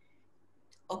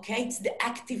 Okay, it's the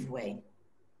active way.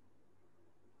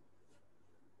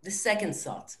 The second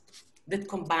thought that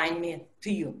combined me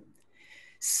to you.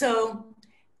 So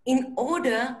in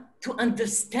order to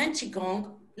understand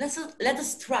Qigong, let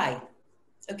us try,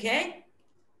 okay?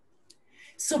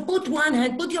 So put one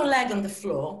hand, put your leg on the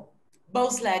floor,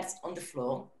 both legs on the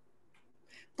floor.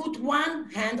 Put one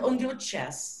hand on your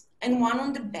chest and one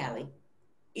on the belly.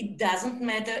 It doesn't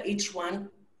matter each one,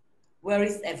 where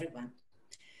is everyone?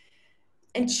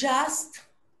 And just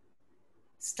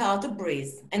start to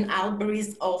breathe. And I'll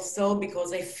breathe also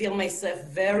because I feel myself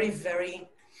very, very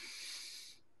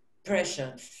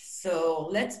pressured. So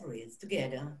let's breathe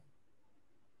together.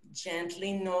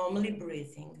 Gently, normally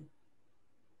breathing.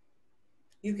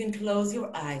 You can close your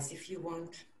eyes if you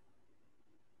want.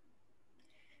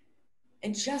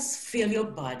 And just feel your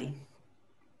body.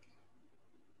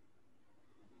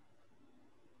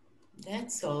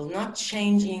 That's all, not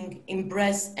changing.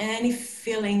 Embrace any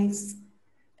feelings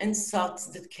and thoughts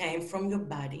that came from your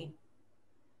body.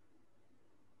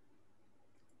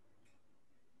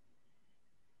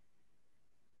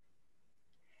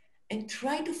 And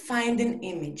try to find an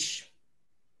image.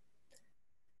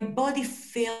 The body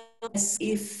feels as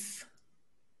if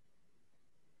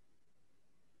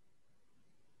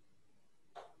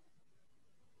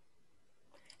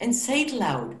and say it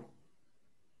loud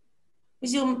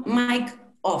with your mic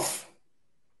off.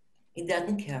 It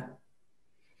doesn't care.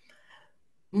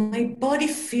 My body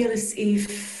feels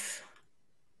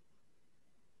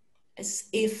as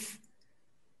if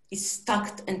it's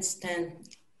stuck and stand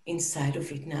inside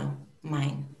of it now,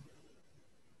 mine.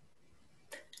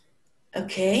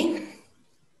 Okay.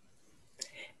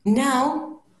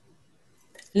 Now,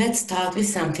 let's start with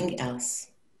something else.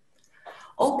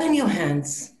 Open your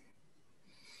hands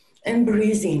and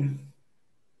breathe in.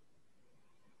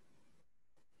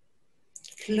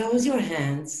 Close your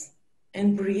hands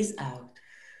and breathe out.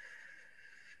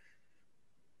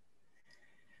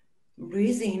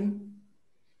 Breathe in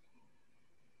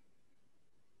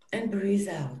and breathe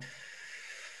out.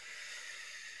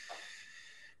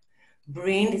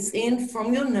 Breathe in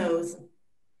from your nose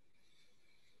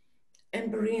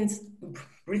and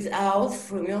breathe out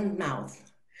from your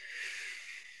mouth.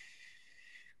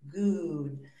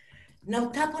 Good. Now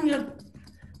tap on your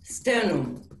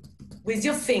sternum with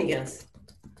your fingers.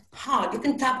 Hard, you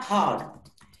can tap hard.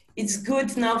 It's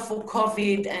good now for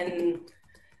COVID and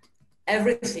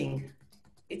everything.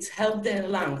 It's helped the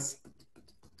lungs.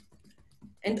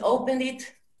 And open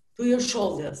it to your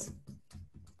shoulders.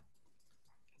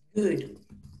 Good.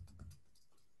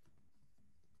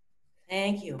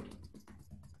 Thank you.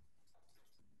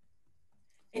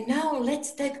 And now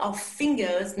let's take our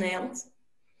fingers, nails,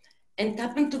 and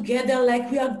tap them together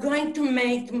like we are going to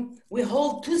make, we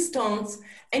hold two stones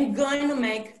and going to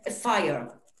make a fire.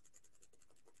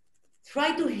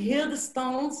 Try to hear the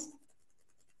stones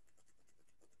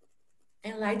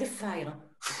and light the fire.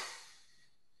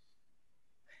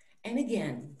 And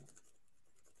again,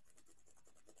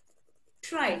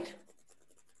 try it.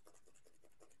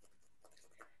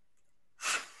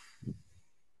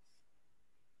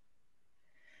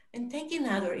 And take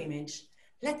another image.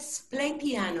 Let's play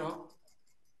piano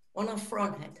on our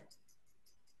front head.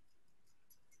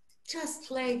 Just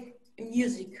play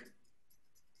music.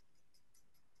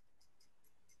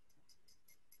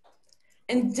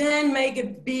 And then make a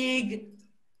big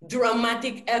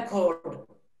dramatic echo.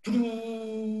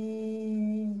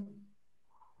 And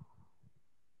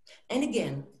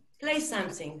again, play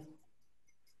something.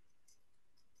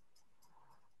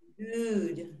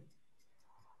 Good.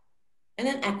 And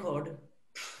an accord.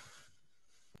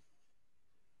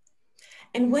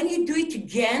 And when you do it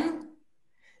again,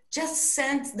 just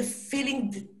sense the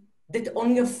feeling that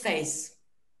on your face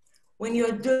when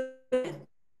you're doing it.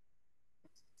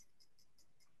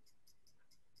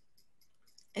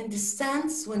 And the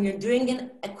sense when you're doing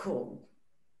an accord.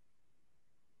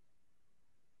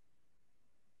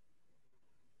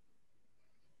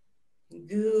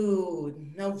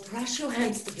 Good. Now brush your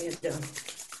hands together.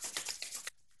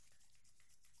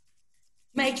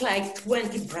 Make like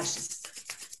 20 brushes.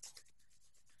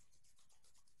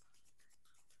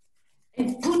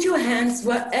 And put your hands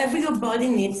wherever your body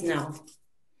needs now.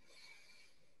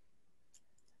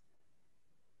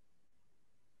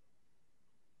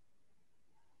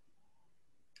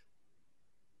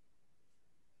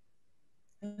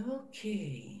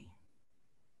 Okay.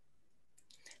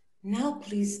 Now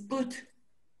please put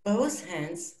both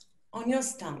hands on your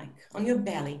stomach, on your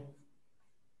belly.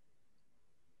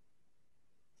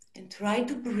 And try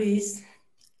to breathe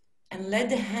and let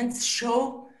the hands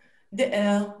show the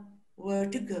air where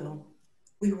to go.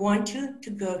 We want you to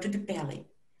go to the belly.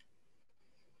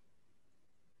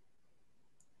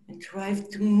 And try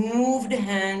to move the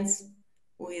hands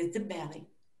with the belly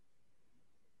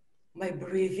by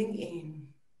breathing in.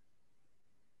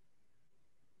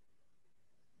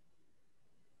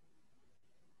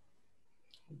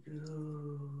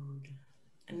 Good.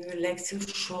 And relax your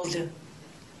shoulder.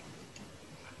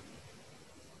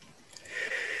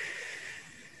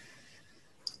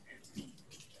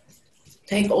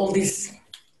 Take all this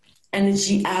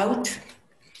energy out.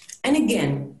 And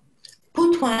again,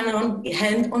 put one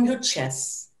hand on your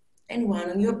chest and one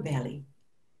on your belly.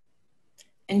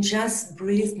 And just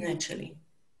breathe naturally.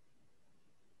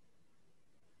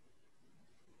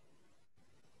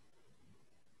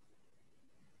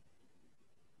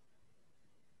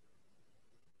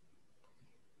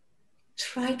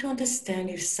 Try to understand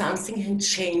if something has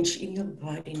changed in your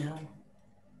body now.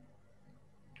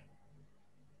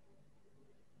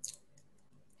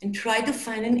 And try to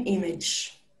find an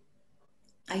image.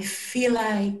 I feel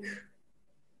like,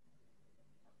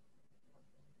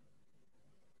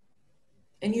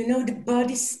 and you know the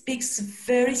body speaks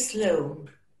very slow,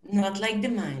 not like the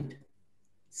mind.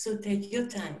 So take your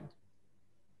time.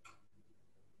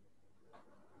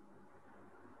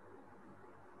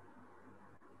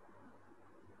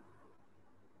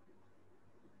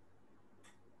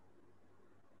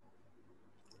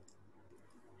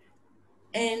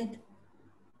 And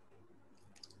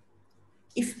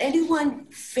if anyone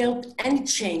felt any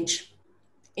change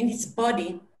in his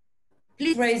body,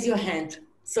 please raise your hand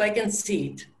so I can see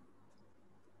it.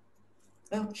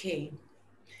 Okay,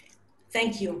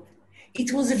 thank you.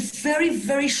 It was a very,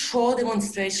 very short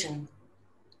demonstration,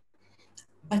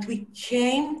 but we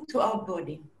came to our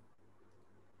body.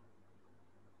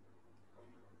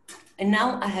 And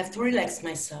now I have to relax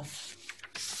myself.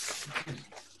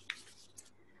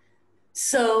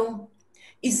 So,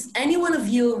 is any one of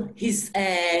you, his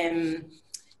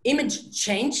image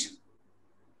changed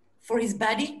for his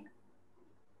body?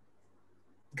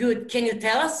 Good. Can you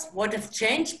tell us what has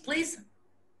changed, please?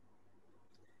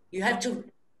 You have to.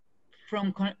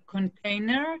 From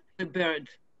container to bird.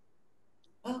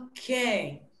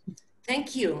 Okay.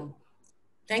 Thank you.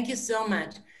 Thank you so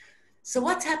much. So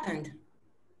what happened?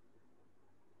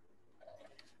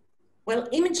 Well,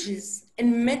 images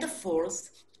and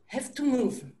metaphors have to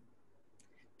move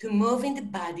in the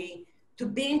body, to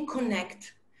be in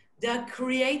connect. They are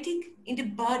created in the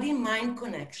body-mind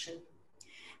connection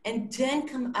and then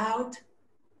come out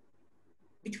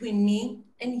between me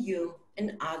and you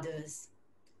and others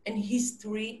and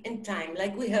history and time,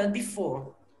 like we heard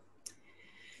before.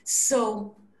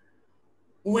 So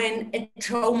when a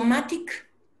traumatic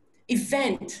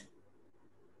event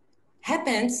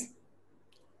happens,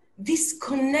 this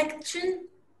connection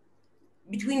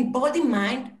between body,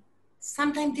 mind,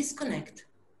 sometimes disconnect.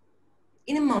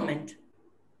 In a moment,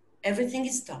 everything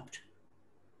is stopped,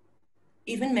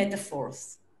 even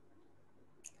metaphors.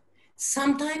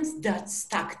 Sometimes that's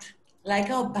stuck, like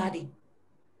our body.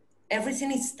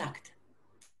 Everything is stuck.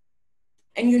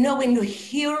 And you know, when you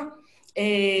hear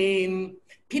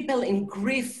people in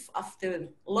grief after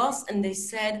loss, and they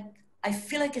said, I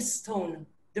feel like a stone.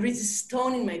 There is a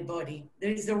stone in my body.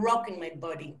 There is a rock in my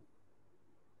body.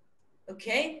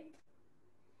 Okay?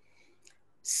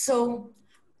 So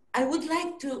I would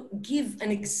like to give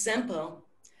an example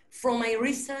from my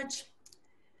research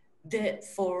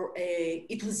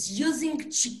it was using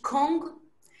Qigong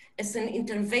as an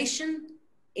intervention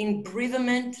in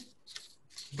bereavement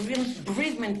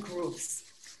groups,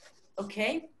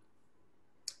 okay?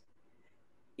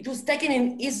 It was taken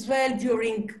in Israel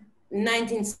during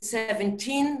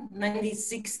 1916,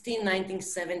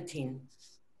 1917.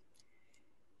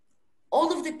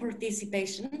 All of the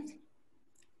participants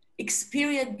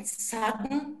experienced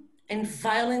sudden and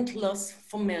violent loss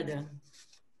from murder.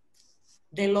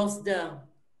 They lost their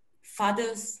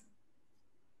fathers,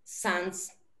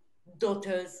 sons,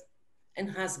 daughters,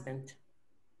 and husband.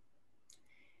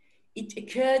 It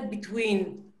occurred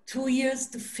between 2 years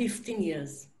to 15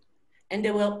 years, and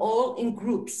they were all in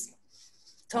groups,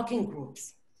 talking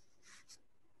groups,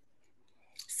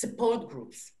 support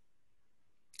groups.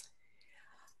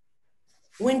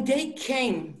 When they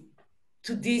came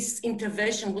to this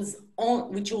intervention,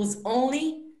 which was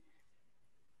only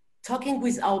talking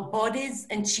with our bodies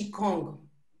and Qigong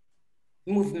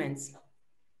movements,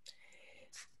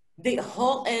 they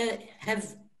all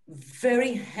have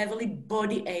very heavily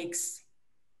body aches,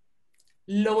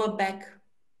 lower back,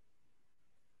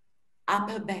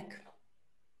 upper back,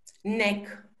 neck,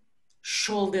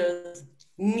 shoulders,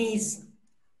 knees,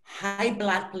 high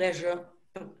blood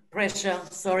pressure,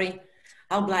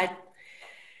 high blood,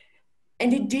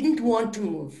 and they didn't want to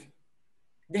move.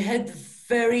 They had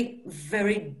very,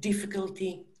 very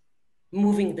difficulty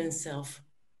moving themselves.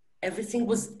 Everything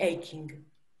was aching.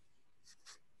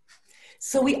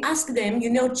 So we asked them, you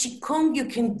know, Qigong you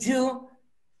can do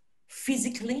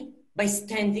physically by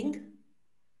standing,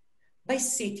 by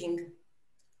sitting,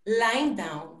 lying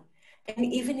down, and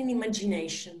even in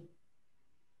imagination.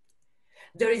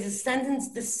 There is a sentence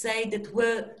that says that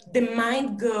where the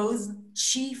mind goes,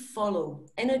 Qi follow,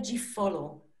 energy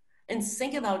follow. And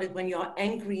think about it when you're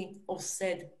angry or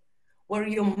sad. Where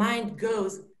your mind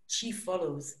goes, Qi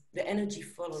follows, the energy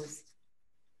follows.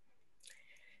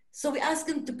 So we asked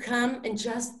them to come and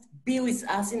just be with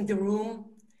us in the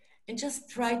room and just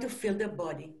try to feel their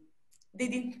body. They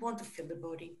didn't want to feel the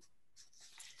body.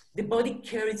 The body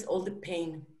carries all the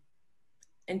pain,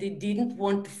 and they didn't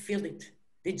want to feel it.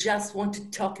 They just want to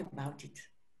talk about it.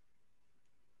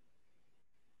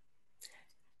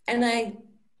 And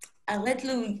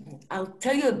I'll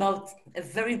tell you about a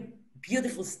very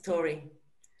beautiful story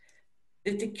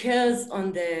that occurs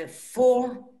on the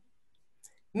 4th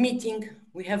meeting.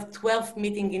 We have 12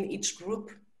 meetings in each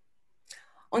group.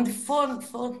 On the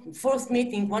fourth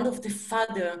meeting, one of the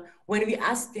father, when we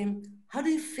asked him, how do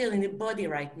you feel in the body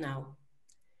right now?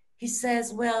 He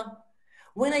says, well,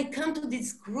 when I come to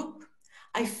this group,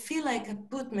 I feel like I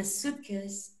put my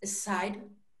suitcase aside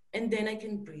and then I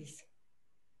can breathe.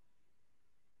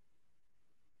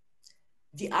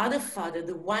 The other father,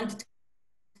 the one that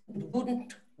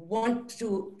wouldn't want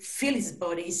to feel his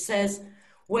body, he says,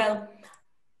 well,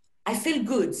 I feel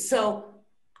good, so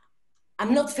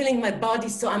I'm not feeling my body,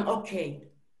 so I'm okay.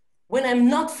 When I'm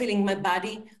not feeling my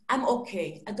body, I'm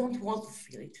okay. I don't want to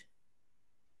feel it.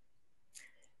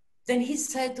 Then he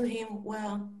said to him,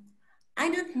 well, I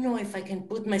don't know if I can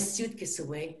put my suitcase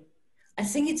away. I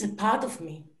think it's a part of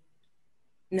me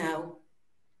now.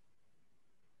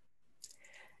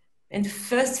 And the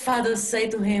first father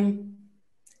said to him,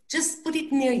 just put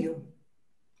it near you.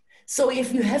 So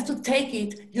if you have to take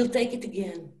it, you'll take it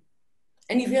again.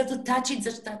 And if you have to touch it,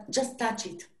 just touch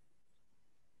it.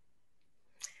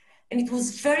 And it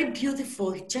was very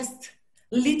beautiful. He just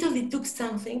literally took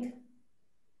something,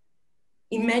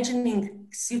 imagining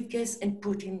suitcase and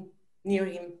put him near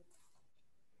him.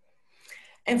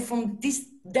 And from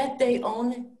that day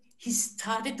on, he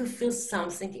started to feel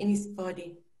something in his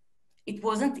body. It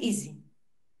wasn't easy.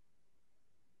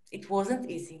 It wasn't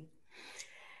easy.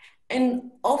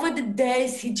 And over the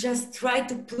days, he just tried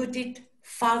to put it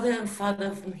farther and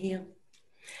farther from here.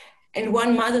 And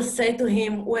one mother said to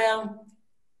him, well,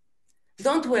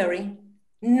 don't worry,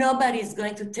 nobody is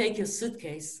going to take your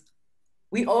suitcase.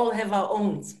 We all have our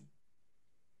own.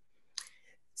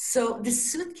 So the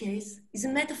suitcase is a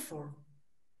metaphor.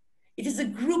 It is a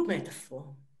group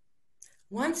metaphor.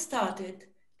 One started,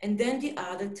 and then the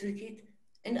other took it,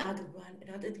 another one,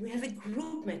 another. We have a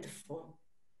group metaphor.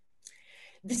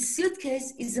 The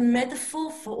suitcase is a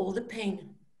metaphor for all the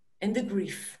pain and the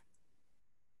grief.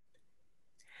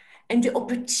 And the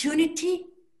opportunity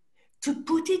to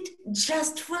put it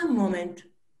just for a moment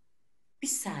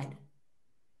beside.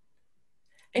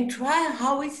 And try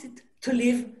how is it to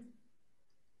live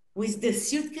with the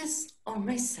suitcase on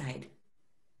my side.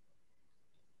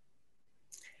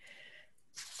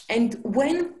 And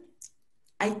when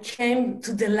I came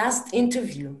to the last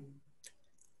interview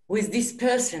with this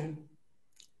person,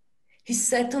 he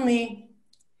said to me,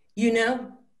 you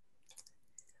know,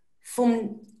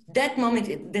 from that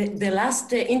moment, the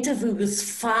last interview was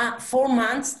 4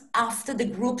 months after the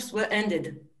groups were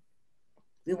ended.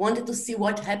 We wanted to see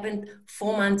what happened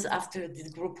 4 months after the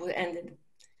group were ended.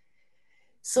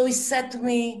 So he said to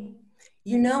me,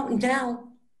 you know, now,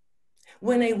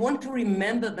 when I want to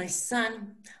remember my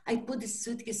son, I put the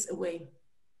suitcase away.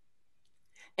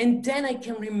 And then I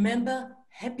can remember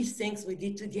happy things we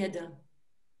did together.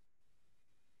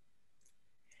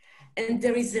 And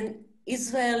there is an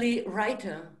Israeli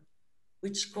writer,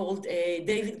 which called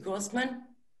David Grossman.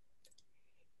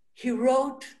 He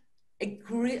wrote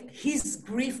his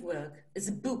grief work as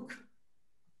a book.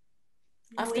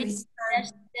 After his son.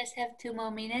 Just have 2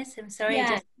 more minutes. I'm sorry, Yeah. I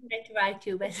just wanted to write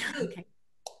you, but okay.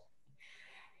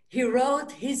 He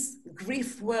wrote his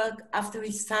grief work after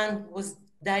his son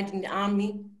died in the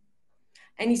army.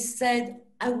 And he said,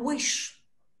 I wish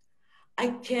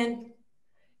I can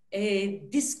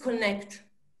disconnect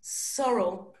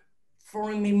sorrow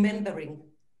from remembering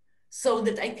so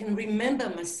that I can remember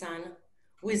my son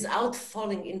without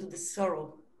falling into the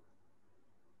sorrow.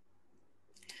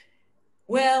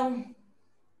 Well,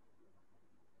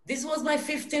 this was my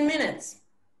 15 minutes.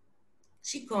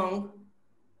 Qigong,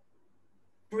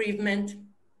 bereavement,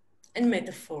 and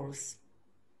metaphors.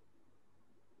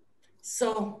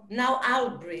 So now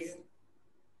I'll breathe,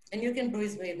 and you can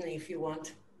breathe with me if you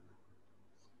want.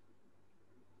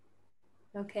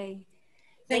 Okay.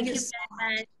 Thank you so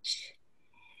much.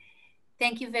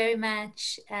 Thank you very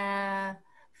much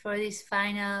for this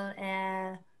final,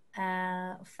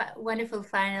 wonderful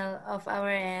final of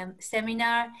our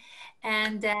seminar.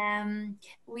 And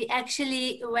we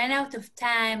actually ran out of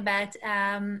time, but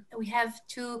we have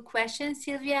 2 questions,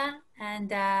 Sylvia. And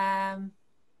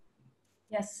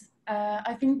yes,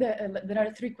 I think that there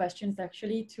are 3 questions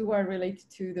actually. 2 are related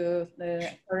to the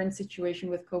current situation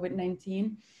with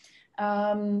COVID-19.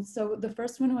 So the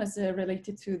first one was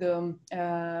related to the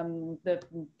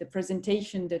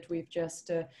presentation that we've just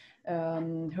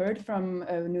heard from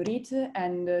Nurit,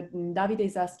 and David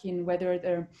is asking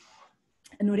whether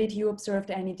Nurit, you observed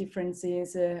any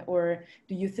differences, or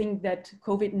do you think that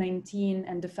COVID-19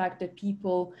 and the fact that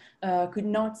people could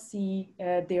not see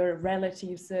their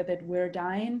relatives that were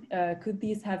dying, could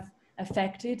these have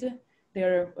affected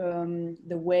their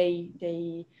the way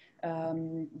they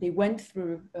went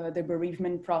through the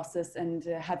bereavement process, and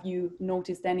have you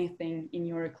noticed anything in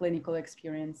your clinical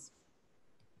experience?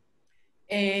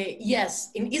 Yes,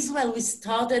 in Israel, we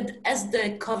started as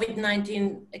the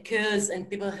COVID-19 occurs and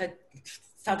people had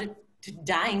started to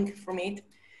dying from it.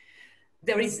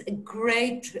 There is a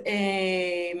great,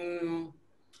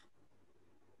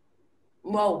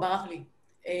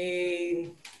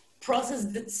 process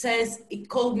that says it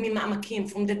called me mamakim,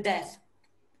 from the death,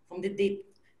 from the deep.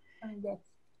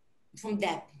 From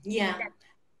that, yeah.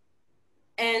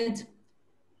 And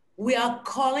we are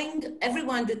calling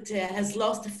everyone that has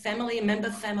lost a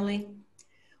member family.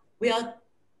 We are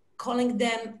calling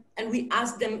them and we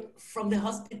ask them from the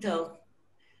hospital,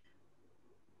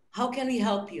 how can we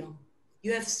help you?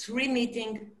 You have 3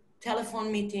 meetings,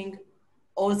 telephone meeting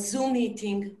or Zoom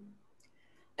meeting,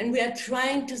 and we are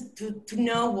trying to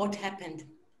know what happened.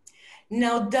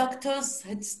 Now doctors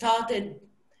had started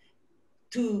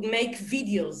to make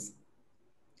videos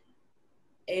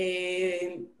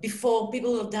before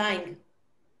people are dying,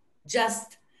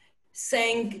 just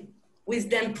saying with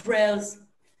them prayers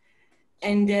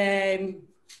and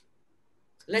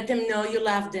let them know you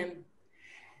love them.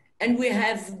 And we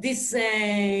have this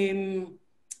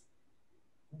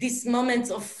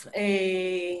moments of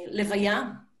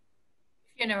levaya.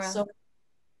 Funeral. So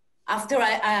after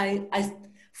I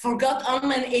forgot all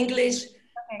my English,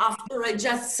 after I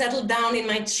just settled down in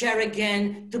my chair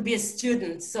again to be a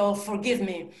student, so forgive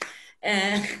me.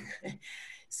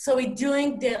 So we're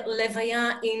doing the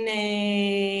levaya in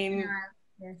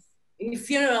a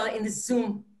funeral in the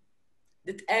Zoom,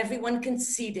 that everyone can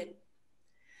see it.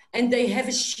 And they have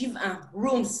a shiva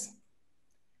rooms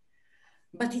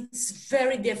but it's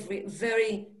very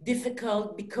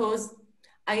difficult because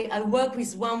I work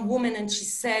with one woman and she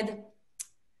said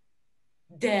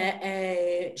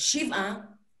the Shiva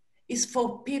is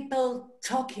for people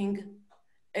talking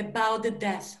about the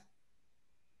death,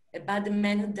 about the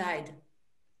man who died,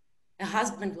 a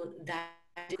husband who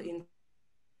died.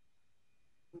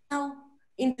 Now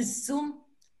in the Zoom,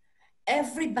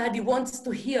 everybody wants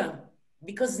to hear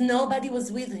because nobody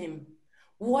was with him.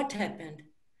 What happened?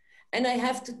 And I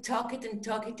have to talk it and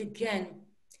talk it again.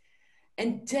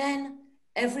 And then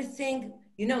everything,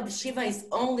 you know, the Shiva is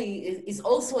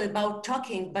also about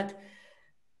talking, but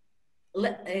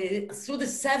through the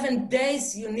 7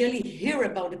 days, you nearly hear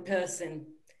about a person.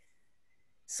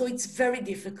 So it's very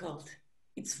difficult.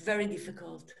 It's very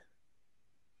difficult.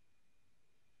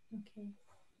 Okay.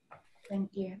 Thank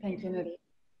you, Nuri.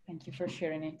 Thank you for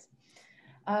sharing it.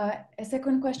 A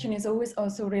second question is always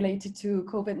also related to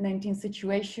COVID-19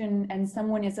 situation, and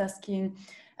someone is asking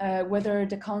whether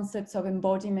the concepts of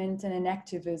embodiment and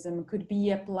enactivism could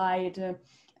be applied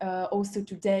also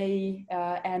today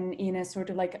and in a sort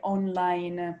of like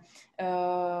online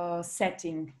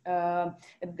setting.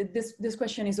 This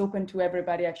question is open to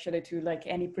everybody, actually, to like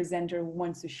any presenter who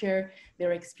wants to share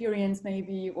their experience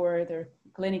maybe, or their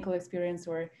clinical experience,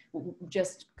 or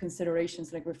just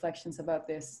considerations like reflections about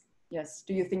this. Yes,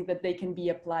 do you think that they can be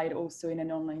applied also in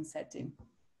an online setting?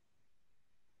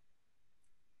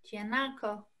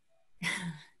 Gianmarco,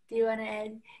 do you want to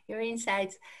add your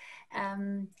insights?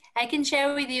 I can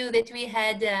share with you that we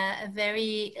had a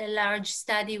very large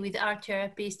study with art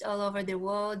therapists all over the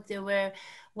world. There were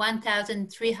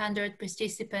 1,300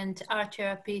 participant art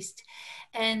therapists,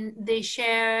 and they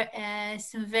share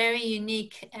some very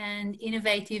unique and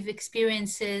innovative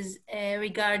experiences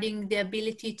regarding the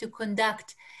ability to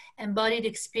conduct embodied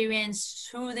experience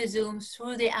through the Zoom,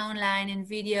 through the online and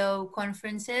video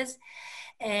conferences.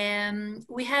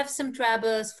 We have some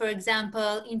troubles. For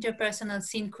example, interpersonal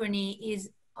synchrony is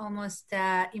almost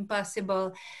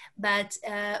impossible, but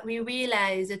we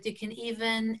realize that we can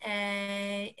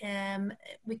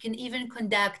even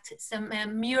conduct some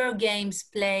mirror games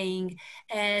playing,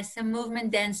 some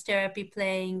movement dance therapy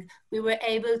playing. We were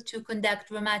able to conduct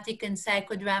dramatic and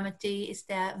psychodramatic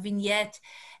vignette,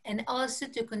 and also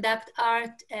to conduct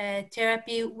art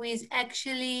therapy with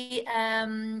actually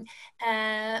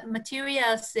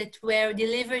materials that were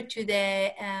delivered to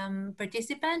the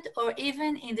participant, or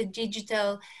even in the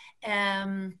digital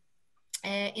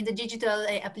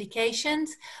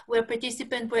applications, where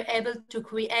participants were able to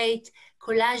create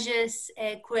collages,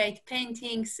 create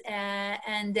paintings,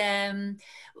 and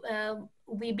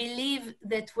we believe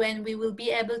that when we will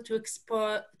be able to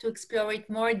explore it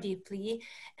more deeply,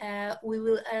 we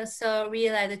will also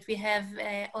realize that we have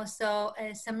also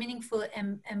some meaningful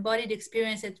embodied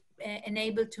experience that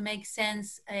enable to make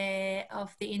sense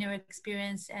of the inner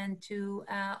experience, and to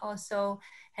also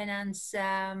enhance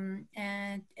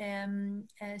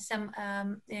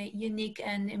some unique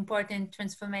and important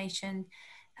transformation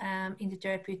in the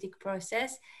therapeutic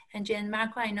process. And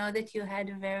Gianmarco, I know that you had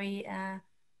a very,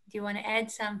 do you want to add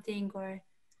something, or?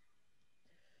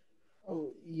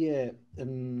 Oh, yeah.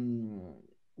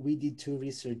 We did 2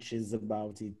 researches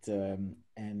about it,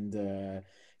 and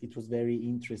it was very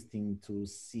interesting to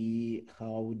see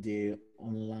how the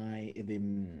online, the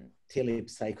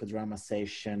telepsychodrama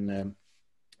session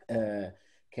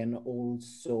can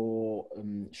also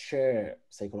share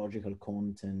psychological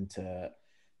content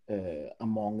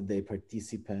among the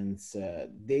participants.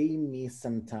 They miss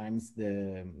sometimes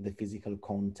the physical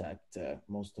contact,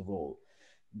 most of all,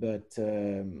 but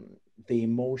the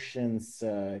emotions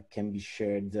can be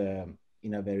shared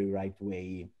in a very right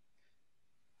way.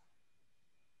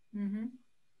 Mm-hmm.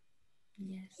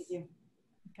 Yes. Thank you.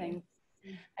 Thanks.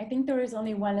 I think there is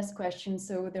only one last question.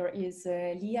 So there is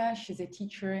Leah, she's a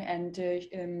teacher, and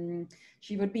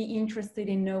she would be interested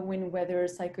in knowing whether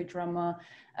psychodrama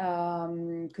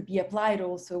could be applied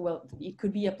also, well, it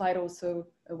could be applied also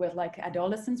with like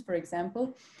adolescents, for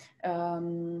example.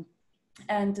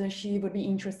 And she would be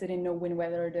interested in knowing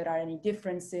whether there are any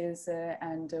differences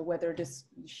and whether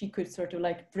she could sort of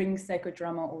like bring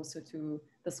psychodrama also to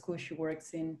the school she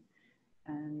works in.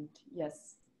 And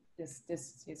yes, this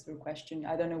is her question.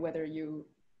 I don't know whether you,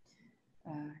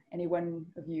 any one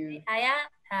of you.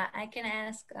 I can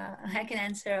ask, I can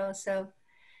answer also.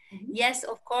 Mm-hmm. Yes,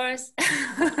 of course.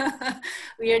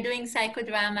 We are doing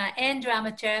psychodrama and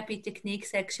drama therapy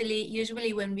techniques. Actually,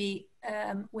 usually when we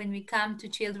come to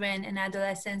children and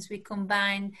adolescents, we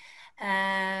combine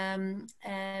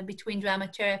between drama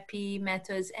therapy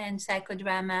methods and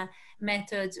psychodrama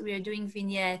methods. We are doing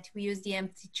vignette. We use the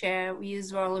empty chair. We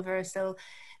use role reversal.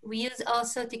 We use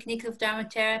also technique of drama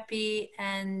therapy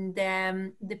and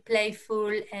the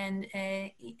playful and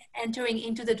entering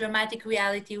into the dramatic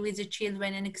reality with the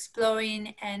children and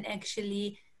exploring and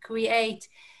actually create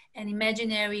an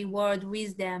imaginary world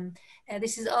with them.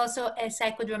 This is also a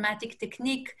psychodramatic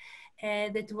technique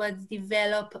that was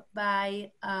developed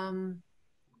by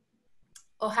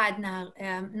Ohad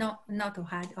no, not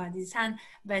Ohad is Han,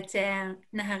 but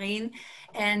Naharin.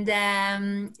 And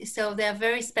so they're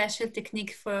very special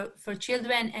technique for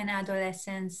children and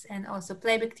adolescents, and also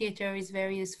playback theater is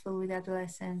very useful with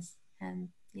adolescents. And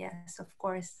yes, of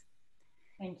course.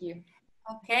 Thank you.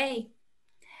 Okay.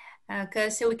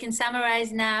 So we can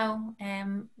summarize now.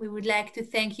 We would like to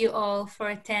thank you all for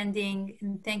attending,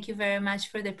 and thank you very much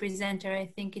for the presenter. I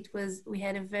think we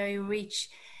had a very rich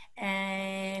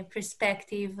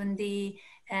perspective on the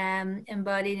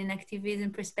embodied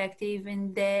enactivism perspective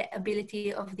and the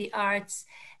ability of the arts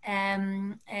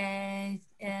to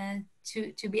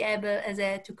be able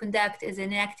to conduct as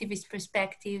an activist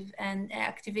perspective and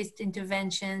activist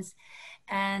interventions.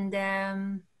 And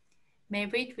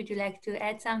Maybrit, would you like to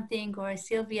add something, or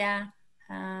Sylvia,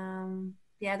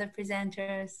 the other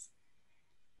presenters?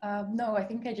 No, I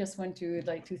think I just want to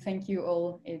thank you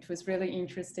all. It was really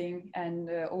interesting, and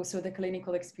also the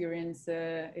clinical experiences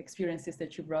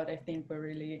that you brought, I think, were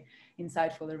really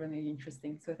insightful and really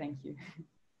interesting. So thank you.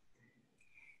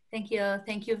 Thank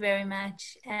you very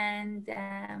much, and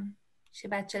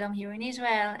Shabbat Shalom here in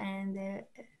Israel, and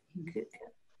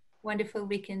wonderful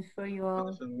weekend for you all.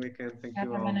 Wonderful weekend. Thank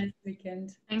you all. Have a nice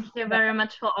weekend. Thank you very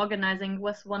much for organizing. It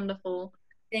was wonderful.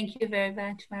 Thank you very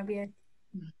much, Marbiat.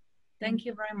 Thank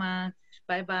you very much.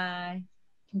 Bye-bye.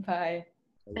 Bye.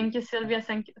 Thank you, Sylvia.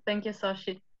 Thank you,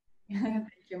 Soshi. Thank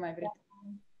you, Margaret.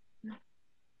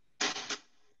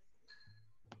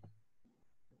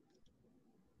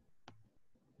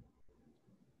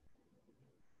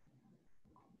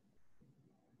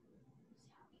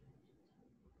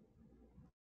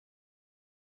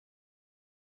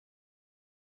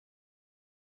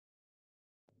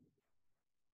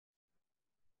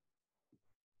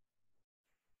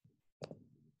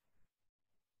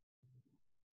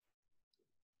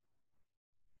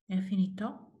 È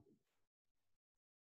finito?